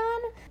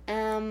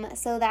Patreon.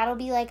 So that'll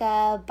be like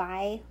a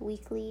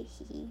bi-weekly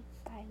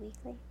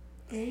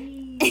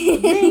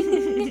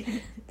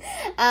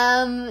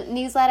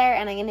newsletter,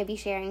 and I'm going to be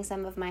sharing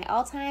some of my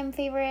all-time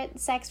favorite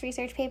sex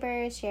research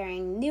papers,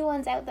 sharing new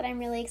ones out that I'm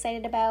really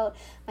excited about,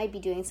 might be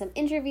doing some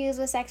interviews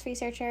with sex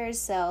researchers,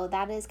 so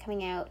that is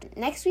coming out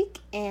next week,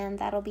 and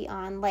that'll be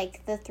on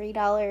like the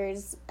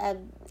 $3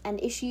 an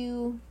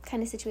issue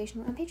kind of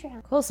situation on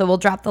Patreon. Cool. So we'll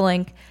drop the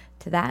link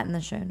to that in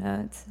the show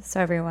notes so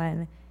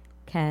everyone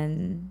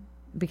can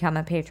become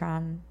a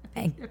patron.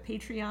 A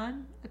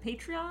Patreon? A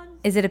Patreon?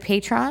 Is it a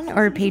patron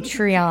or a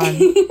Patreon?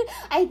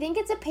 I think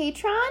it's a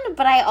Patreon,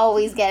 but I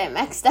always get it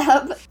mixed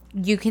up.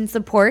 You can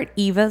support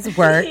Eva's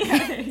work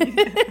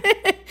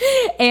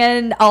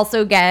and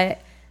also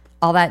get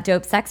all that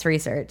dope sex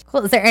research.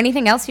 Cool. Is there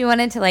anything else you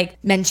wanted to like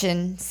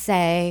mention,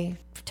 say,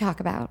 talk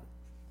about?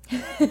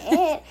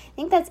 I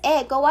think that's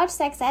it. Go watch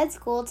Sex Ed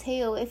School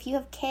too if you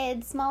have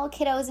kids, small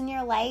kiddos in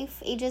your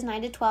life, ages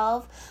 9 to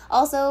 12.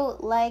 Also,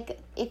 like,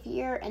 if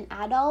you're an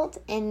adult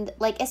and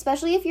like,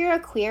 especially if you're a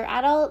queer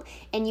adult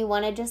and you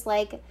want to just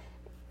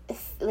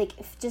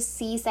just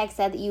see sex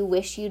ed that you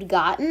wish you'd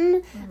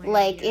gotten,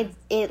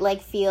 it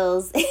like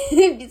feels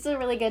it's a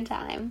really good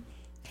time.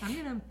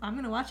 I'm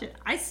gonna watch it.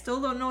 I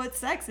still don't know what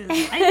sex is.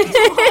 I need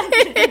to watch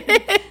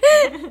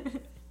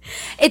it.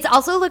 It's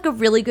also like a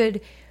really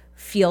good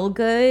feel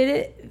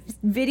good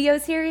video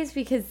series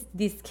because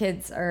these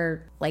kids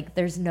are like,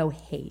 there's no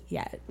hate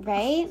yet.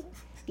 Right?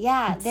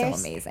 Yeah, It's so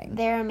amazing.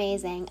 They're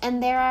amazing.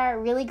 And there are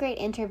really great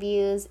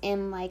interviews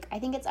in, like, I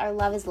think it's our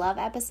Love is Love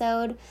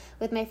episode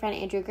with my friend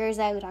Andrew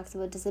Gerza, who talks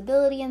about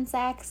disability and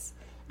sex.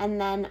 And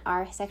then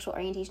our sexual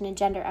orientation and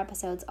gender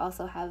episodes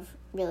also have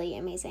really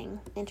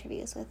amazing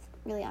interviews with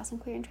really awesome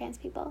queer and trans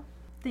people.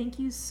 Thank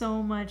you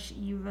so much,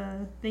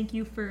 Eva. Thank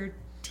you for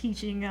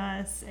teaching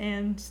us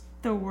and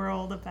the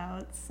world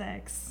about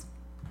sex.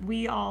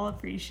 We all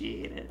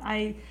appreciate it.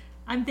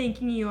 I'm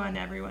thanking you on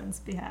everyone's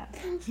behalf.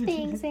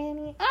 Thanks,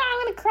 Annie. Oh, I'm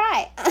gonna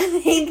cry.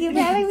 Thank you for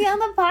having me on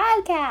the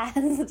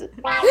podcast.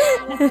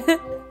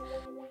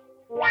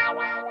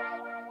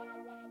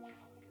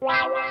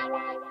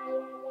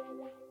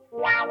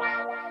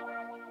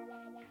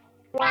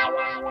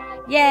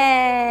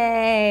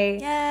 Yay!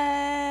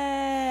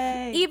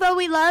 Yay! Eva,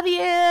 we love you.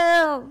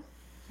 Yes.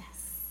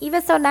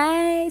 Eva's so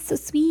nice, so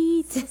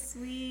sweet, So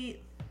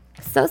sweet.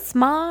 so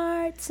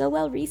smart, so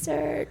well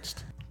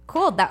researched.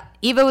 Cool.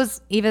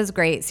 Eva's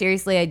great.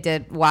 Seriously, I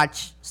did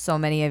watch so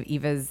many of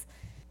Eva's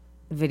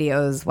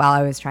videos while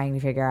I was trying to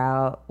figure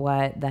out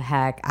what the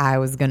heck I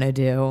was gonna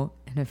do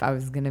and if I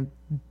was gonna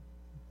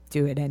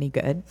do it any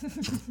good.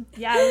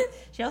 Yeah,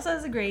 she also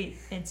has a great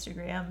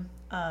Instagram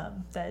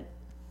that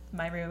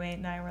my roommate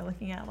and I were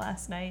looking at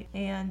last night,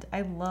 and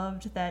I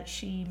loved that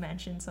she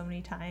mentioned so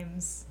many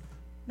times,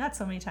 not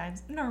so many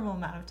times, a normal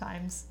amount of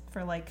times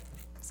for like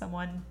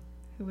someone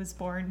who was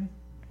born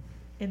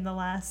in the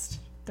last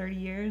 30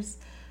 years,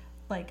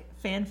 like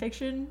fan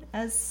fiction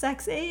as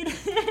sex aid.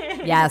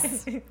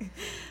 Yes. I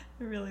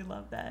really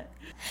love that.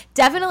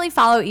 Definitely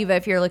follow Eva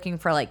if you're looking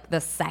for like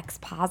the sex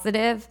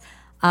positive.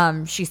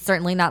 She's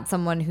certainly not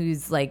someone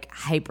who's like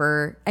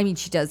hyper. I mean,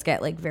 she does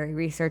get like very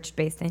research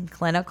based and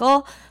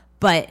clinical,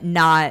 but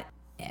not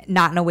in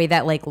a way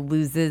that like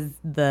loses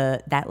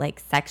that like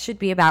sex should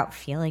be about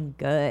feeling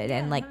good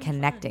and like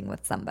connecting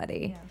with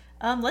somebody.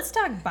 Yeah. Let's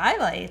talk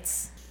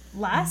bylights.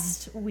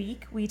 Last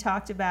week we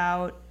talked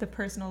about the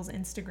Personals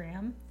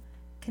Instagram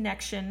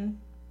connection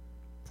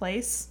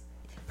place.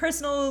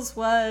 Personals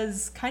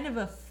was kind of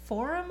a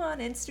forum on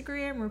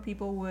Instagram where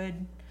people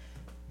would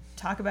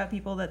talk about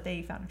people that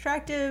they found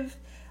attractive,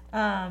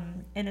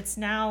 and it's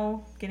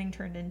now getting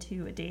turned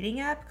into a dating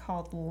app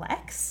called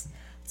Lex.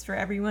 It's for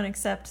everyone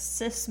except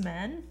cis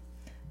men,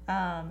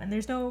 and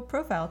there's no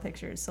profile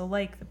pictures, so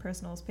like the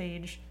Personals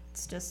page,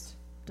 it's just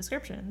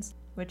descriptions,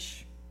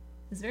 which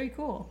is very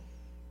cool.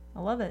 I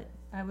love it.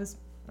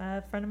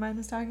 A friend of mine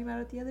was talking about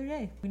it the other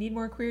day. We need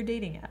more queer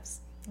dating apps.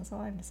 That's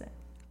all I have to say.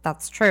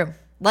 That's true.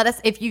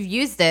 If you've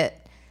used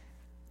it,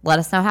 let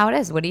us know how it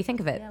is. What do you think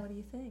of it? Yeah, what do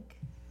you think?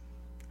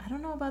 I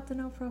don't know about the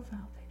no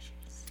profile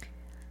pictures.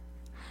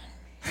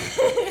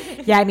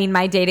 Yeah, I mean,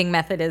 my dating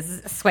method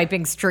is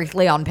swiping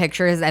strictly on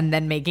pictures and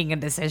then making a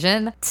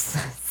decision.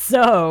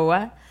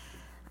 So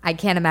I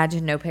can't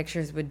imagine no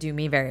pictures would do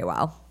me very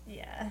well.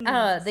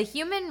 Yeah. The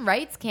Human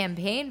Rights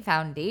Campaign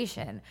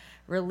Foundation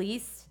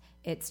released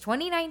its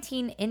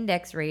 2019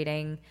 index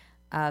rating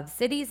of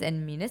cities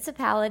and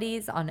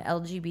municipalities on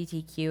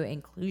LGBTQ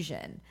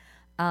inclusion.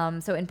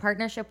 So in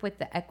partnership with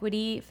the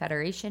Equity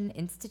Federation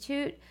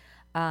Institute,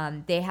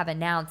 they have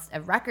announced a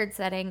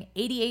record-setting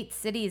 88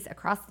 cities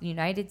across the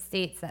United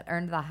States that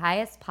earned the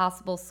highest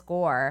possible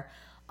score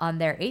on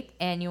their 8th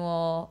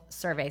annual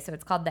survey. So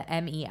it's called the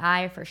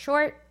MEI for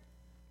short.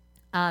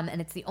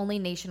 And it's the only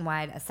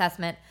nationwide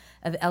assessment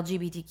of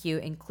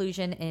LGBTQ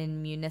inclusion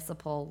in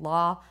municipal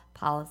law,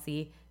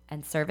 policy,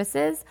 and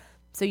services.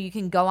 So you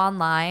can go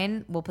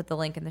online, we'll put the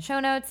link in the show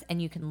notes,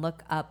 and you can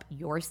look up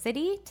your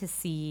city to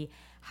see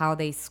how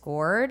they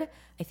scored.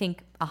 I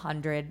think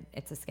 100,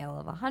 it's a scale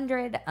of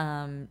 100.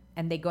 And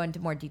they go into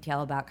more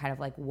detail about kind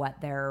of like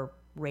what they're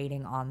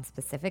rating on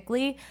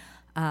specifically.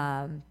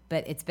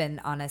 But it's been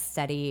on a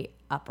steady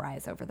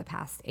uprise over the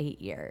past 8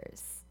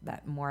 years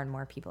that more and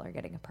more people are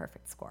getting a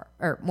perfect score,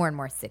 or more and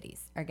more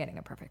cities are getting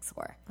a perfect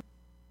score.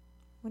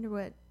 Wonder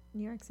what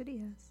New York City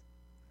has.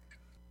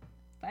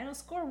 Final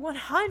score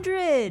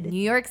 100. New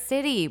York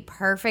City,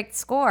 perfect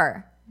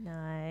score.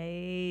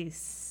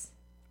 Nice.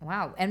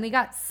 Wow. And we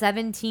got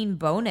 17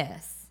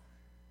 bonus.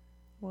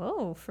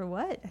 Whoa, for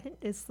what?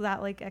 Is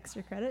that like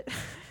extra credit?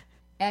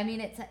 I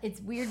mean,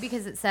 it's weird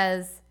because it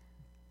says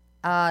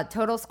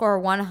total score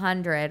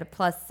 100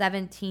 plus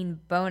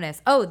 17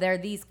 bonus. Oh, there are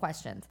these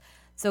questions.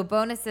 So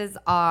bonuses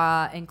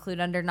include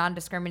under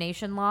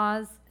non-discrimination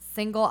laws,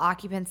 single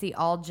occupancy,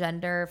 all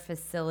gender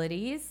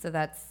facilities. So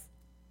that's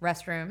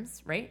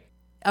restrooms, right?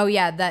 Oh,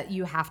 yeah, that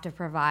you have to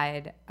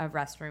provide a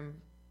restroom,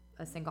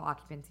 a single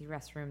occupancy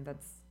restroom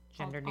that's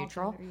gender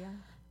neutral. Gender,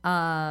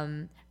 yeah.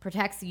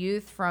 Protects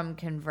youth from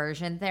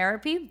conversion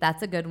therapy.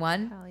 That's a good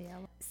one. Hell yeah.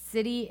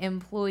 City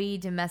employee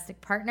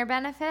domestic partner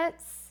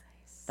benefits.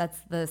 That's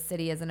the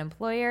city as an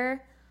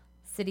employer.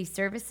 City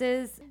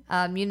services.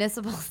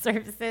 Municipal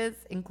services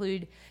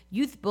include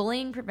youth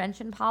bullying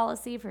prevention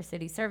policy for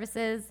city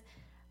services.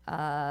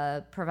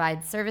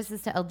 Provides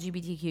services to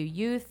LGBTQ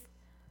youth.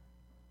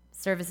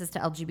 Services to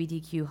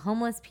LGBTQ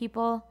homeless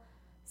people.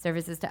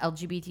 Services to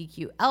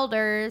LGBTQ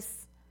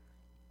elders.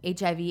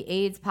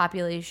 HIV/AIDS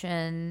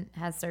population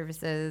has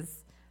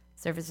services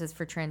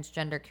for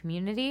transgender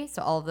community.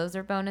 So all of those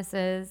are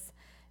bonuses.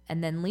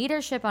 And then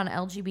leadership on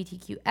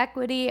LGBTQ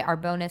equity. Our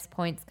bonus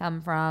points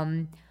come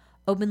from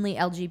openly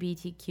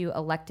LGBTQ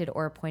elected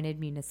or appointed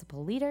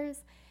municipal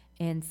leaders.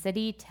 And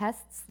city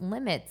tests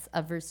limits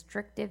of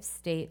restrictive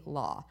state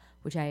law,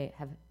 which I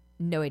have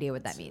no idea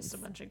what that means. Just a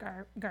bunch of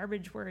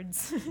garbage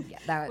words.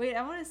 Yeah, Wait,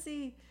 I want to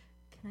see.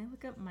 Can I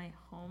look up my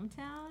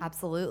hometown?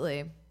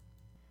 Absolutely.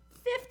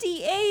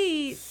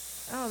 58.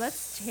 Oh,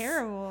 that's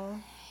terrible.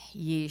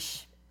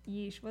 Yeesh.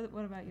 Yeesh. What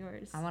about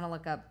yours? I want to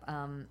look up.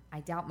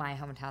 I doubt my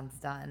hometown's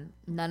done.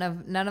 None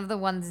of the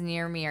ones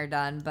near me are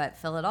done, but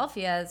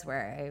Philadelphia is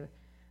where I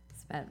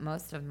spent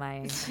most of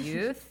my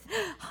youth.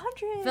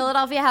 100.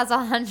 Philadelphia has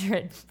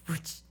 100,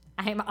 which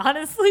I'm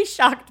honestly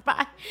shocked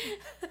by.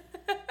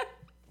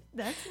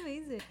 That's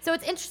amazing. So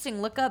it's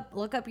interesting. Look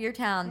up your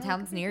town, Yeah,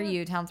 towns look near it up.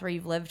 you, towns where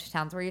you've lived,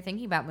 towns where you're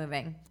thinking about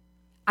moving.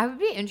 I would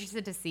be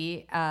interested to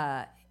see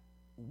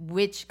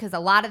because a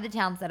lot of the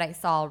towns that I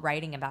saw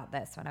writing about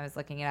this when I was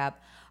looking it up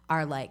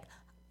are like,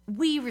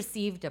 we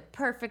received a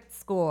perfect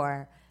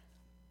score.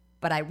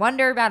 But I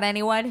wonder about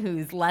anyone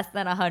who's less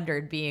than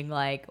 100 being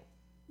like,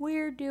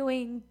 we're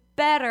doing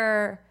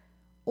better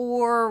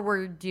or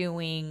we're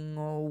doing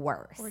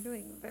worse. We're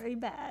doing very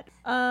bad.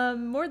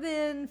 More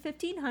than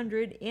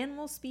 1,500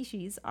 animal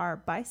species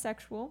are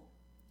bisexual,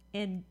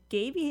 and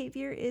gay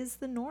behavior is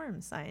the norm,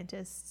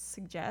 scientists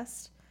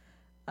suggest.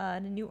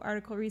 In a new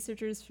article,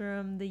 researchers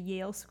from the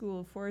Yale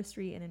School of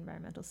Forestry and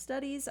Environmental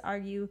Studies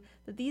argue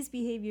that these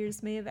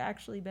behaviors may have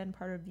actually been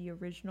part of the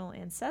original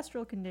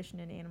ancestral condition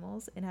in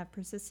animals and have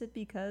persisted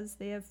because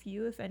they have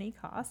few, if any,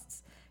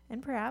 costs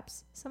and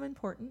perhaps some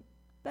important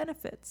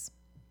benefits.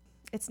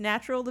 It's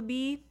natural to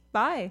be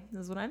bi,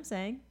 is what I'm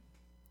saying.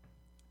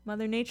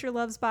 Mother Nature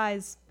loves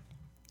bis.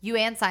 You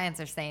and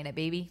science are saying it,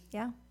 baby.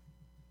 Yeah.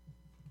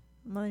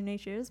 Mother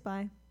Nature is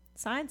bi.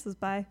 Science is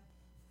bi.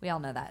 We all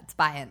know that. It's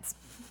buy-ins.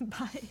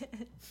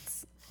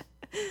 Buy-ins.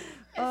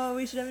 Oh,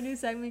 we should have a new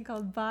segment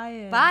called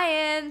Buy-In.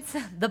 Buy-ins.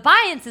 The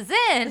buy-ins is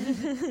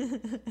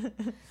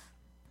in.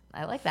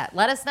 I like that.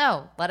 Let us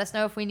know. Let us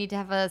know if we need to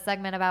have a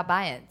segment about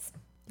buy-ins.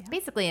 Yeah.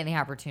 Basically any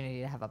opportunity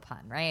to have a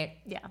pun, right?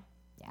 Yeah.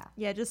 Yeah.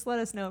 Yeah, just let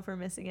us know if we're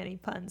missing any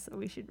puns that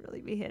we should really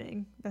be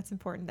hitting. That's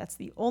important. That's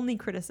the only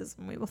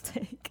criticism we will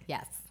take.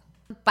 Yes.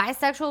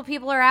 Bisexual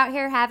people are out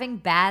here having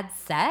bad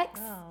sex.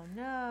 Oh,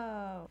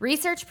 no.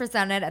 Research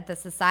presented at the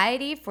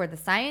Society for the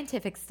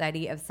Scientific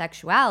Study of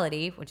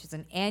Sexuality, which is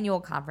an annual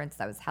conference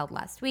that was held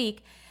last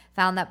week,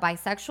 found that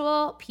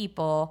bisexual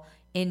people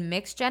in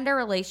mixed gender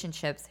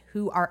relationships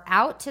who are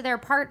out to their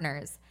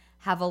partners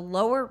have a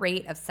lower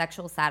rate of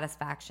sexual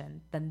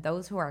satisfaction than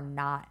those who are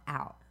not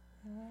out.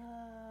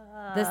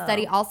 The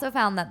study also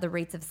found that the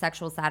rates of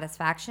sexual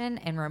satisfaction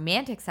and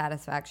romantic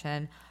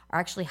satisfaction are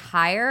actually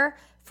higher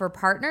for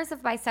partners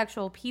of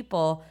bisexual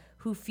people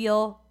who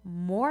feel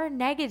more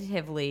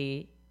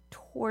negatively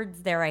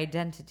towards their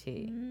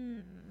identity.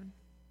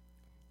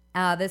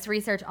 This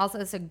research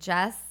also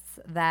suggests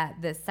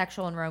that the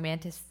sexual and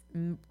romantic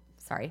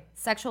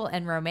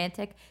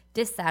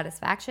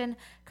dissatisfaction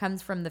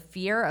comes from the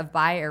fear of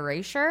bi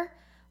erasure,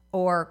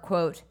 or,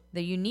 quote,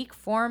 the unique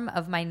form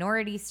of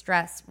minority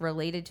stress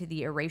related to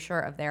the erasure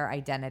of their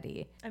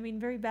identity. I mean,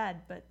 very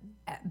bad, but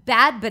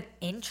Bad but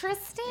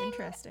interesting.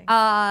 interesting.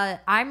 I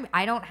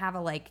don't have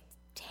a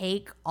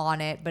take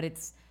on it, but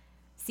it's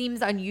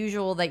seems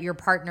unusual that your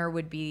partner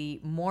would be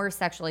more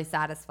sexually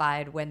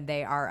satisfied when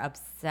they are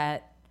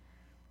upset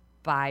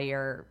by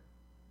your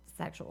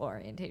sexual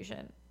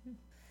orientation.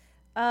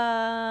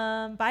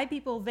 Bi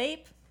people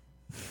vape.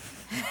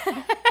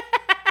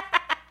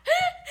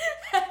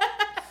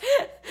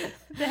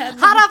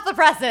 Hot off the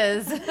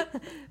presses.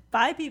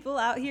 Bi people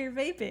out here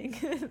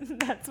vaping.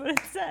 That's what it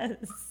says.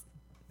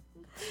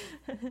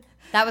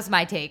 That was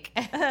my take.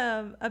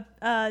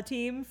 A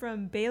team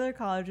from Baylor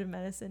College of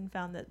Medicine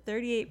found that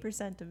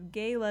 38% of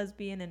gay,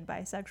 lesbian, and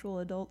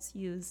bisexual adults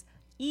use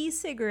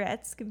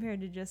e-cigarettes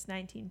compared to just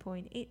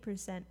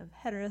 19.8% of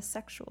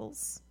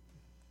heterosexuals.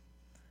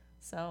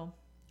 So,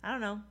 I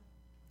don't know.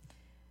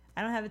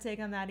 I don't have a take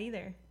on that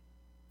either.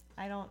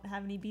 I don't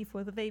have any beef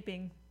with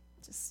vaping.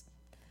 Just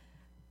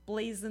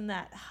blazing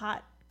that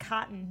hot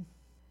cotton.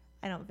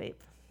 I don't vape.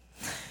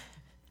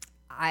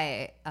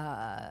 I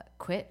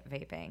quit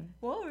vaping.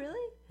 Whoa,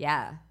 really?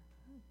 Yeah.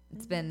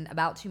 It's been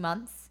about 2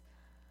 months.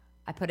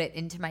 I put it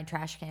into my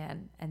trash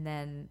can, and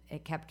then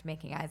it kept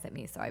making eyes at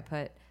me, so I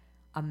put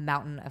a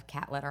mountain of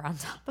cat litter on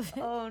top of it.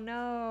 Oh,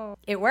 no.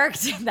 It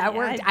worked. That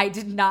worked. I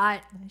did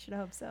not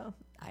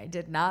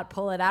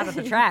pull it out of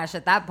the trash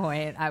at that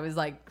point. I was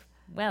like,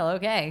 well,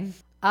 okay.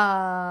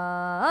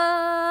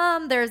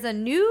 There's a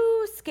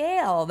new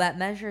scale that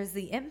measures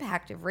the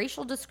impact of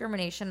racial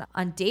discrimination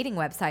on dating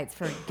websites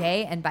for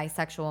gay and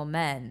bisexual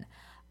men.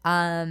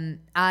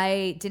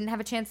 I didn't have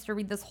a chance to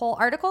read this whole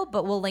article,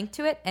 but we'll link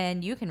to it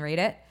and you can read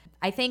it.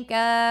 I think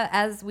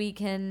as we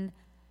can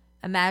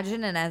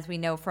imagine and as we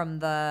know from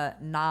the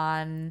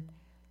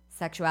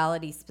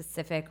non-sexuality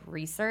specific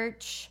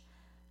research,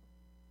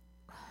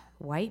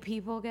 white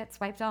people get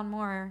swiped on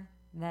more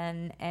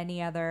than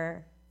any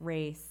other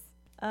race.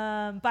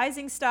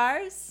 Rising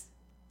stars.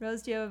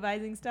 Rose, do you have a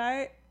rising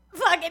star?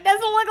 Fuck, it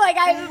doesn't look like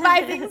I have a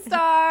rising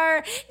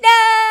star.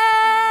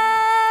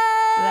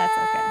 No! That's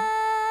okay.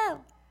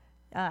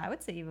 I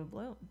would say Eva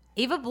Bloom.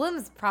 Eva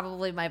Bloom's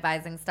probably my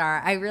rising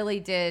star. I really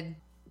did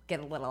get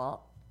a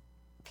little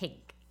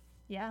pink.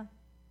 Yeah.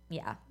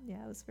 Yeah.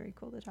 Yeah, it was very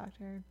cool to talk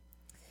to her.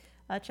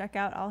 Check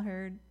out all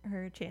her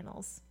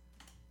channels.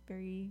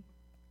 Very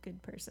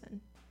good person.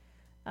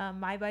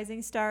 My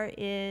rising star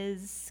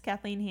is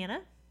Kathleen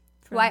Hanna.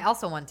 Who I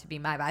also want to be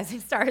my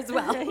rising star as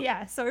well.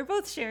 Yeah, so we're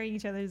both sharing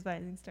each other's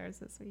rising stars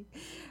this week.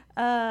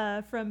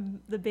 From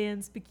the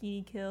bands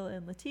Bikini Kill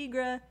and La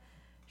Tigra.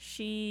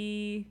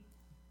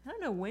 I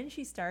don't know when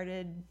she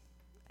started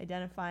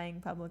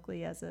identifying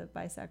publicly as a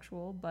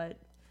bisexual, but...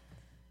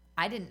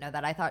 I didn't know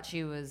that. I thought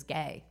she was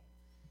gay.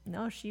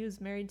 No, she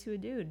was married to a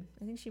dude.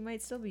 I think she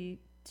might still be.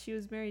 She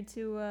was married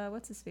to,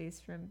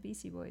 what's-his-face from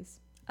Beastie Boys.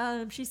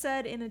 She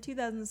said in a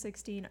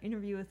 2016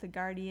 interview with The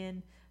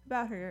Guardian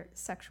about her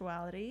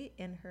sexuality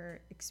and her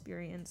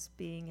experience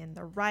being in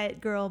the Riot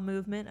Girl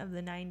movement of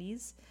the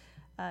 90s.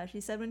 She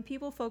said, when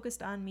people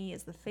focused on me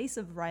as the face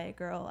of Riot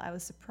Girl, I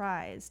was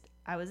surprised.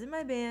 I was in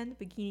my band,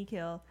 Bikini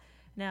Kill,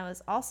 and I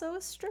was also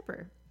a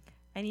stripper.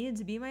 I needed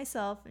to be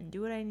myself and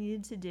do what I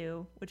needed to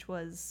do, which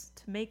was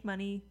to make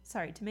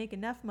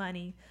enough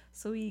money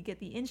so we could get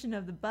the engine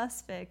of the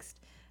bus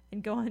fixed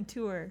and go on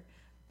tour.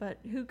 But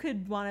who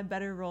could want a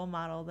better role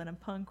model than a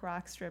punk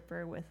rock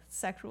stripper with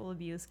sexual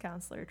abuse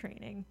counselor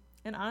training?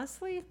 And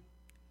honestly,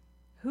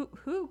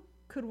 who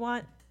could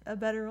want a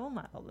better role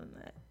model than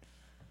that?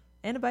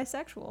 And a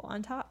bisexual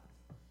on top.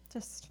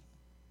 Just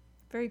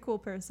very cool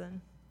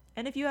person.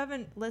 And if you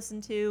haven't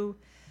listened to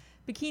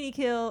Bikini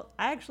Kill,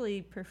 I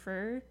actually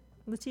prefer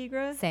La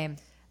Tigra. Same.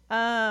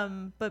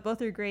 But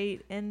both are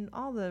great, and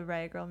all the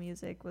Riot Girl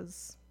music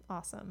was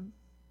awesome.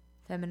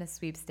 Feminist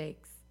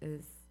Sweepstakes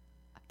is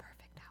a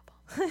perfect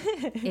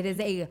album. It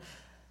is a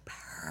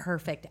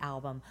perfect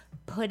album.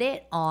 Put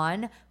it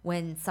on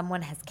when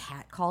someone has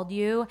catcalled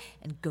you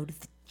and go to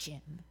the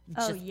gym and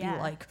just be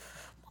like,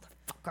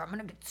 motherfucker, I'm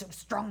gonna get so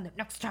strong that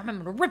next time I'm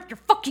gonna rip your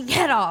fucking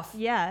head off.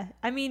 Yeah.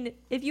 I mean,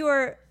 if you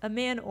are a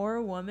man or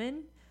a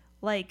woman,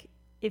 like,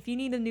 if you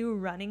need a new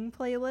running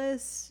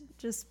playlist,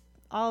 just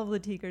all of La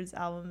Tigra's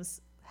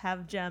albums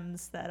have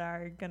gems that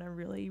are gonna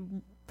really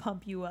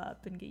pump you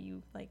up and get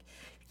you like,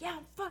 yeah,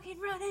 I'm fucking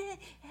running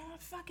and I'm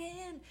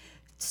fucking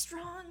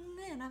strong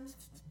and I'm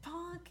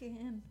punk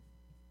and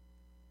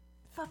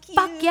fuck you.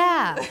 Fuck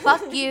yeah.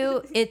 Fuck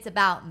you. It's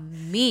about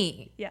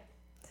me. Yeah.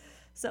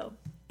 So.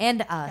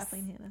 And us.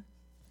 Kathleen Hanna.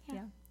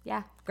 Yeah.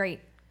 Yeah.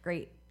 Great.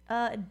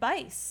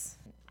 Advice.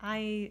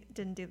 I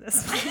didn't do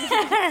this.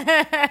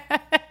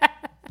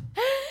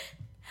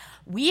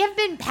 We have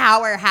been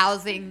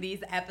powerhousing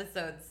these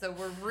episodes, so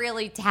we're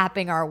really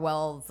tapping our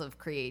wells of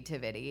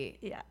creativity.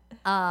 Yeah.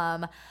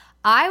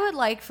 I would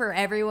like for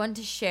everyone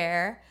to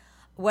share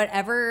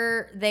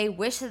whatever they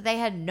wish that they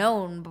had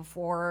known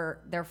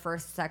before their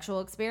first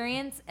sexual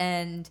experience,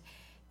 and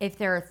if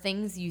there are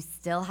things you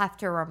still have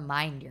to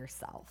remind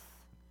yourself.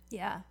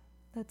 Yeah,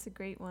 that's a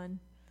great one.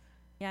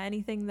 Yeah,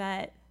 anything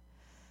that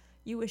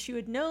you wish you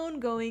had known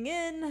going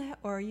in,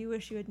 or you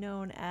wish you had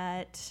known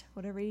at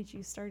whatever age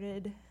you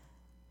started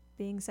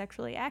being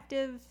sexually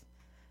active.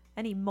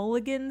 Any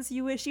mulligans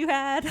you wish you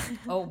had?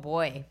 Oh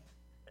boy.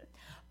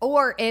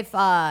 Or if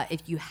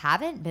you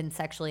haven't been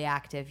sexually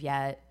active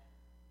yet,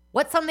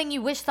 what's something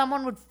you wish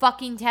someone would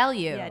fucking tell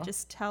you? Yeah,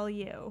 just tell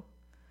you.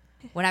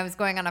 When I was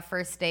going on a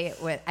first date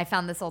I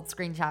found this old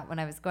screenshot. When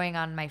I was going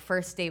on my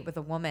first date with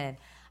a woman,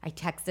 I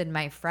texted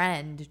my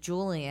friend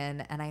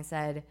Julian and I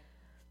said,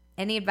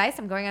 "Any advice?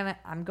 I'm going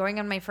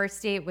on my first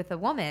date with a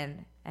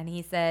woman." And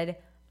he said,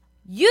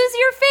 "Use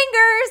your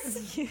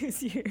fingers."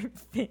 Use your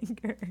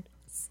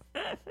fingers.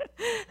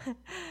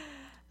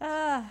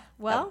 Well,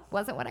 that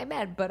wasn't what I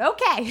meant, but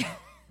okay.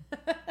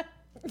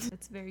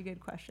 It's a very good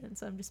question.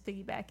 So I'm just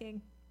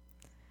piggybacking.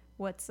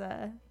 What's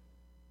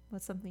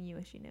something you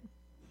wish you knew?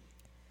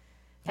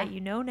 Yeah. That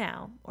you know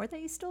now, or that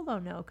you still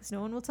don't know, because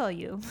no one will tell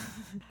you.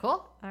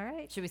 Cool. All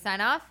right. Should we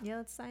sign off? Yeah,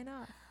 let's sign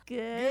off.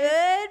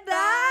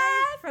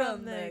 Goodbye,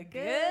 from the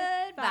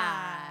Good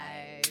Vibes.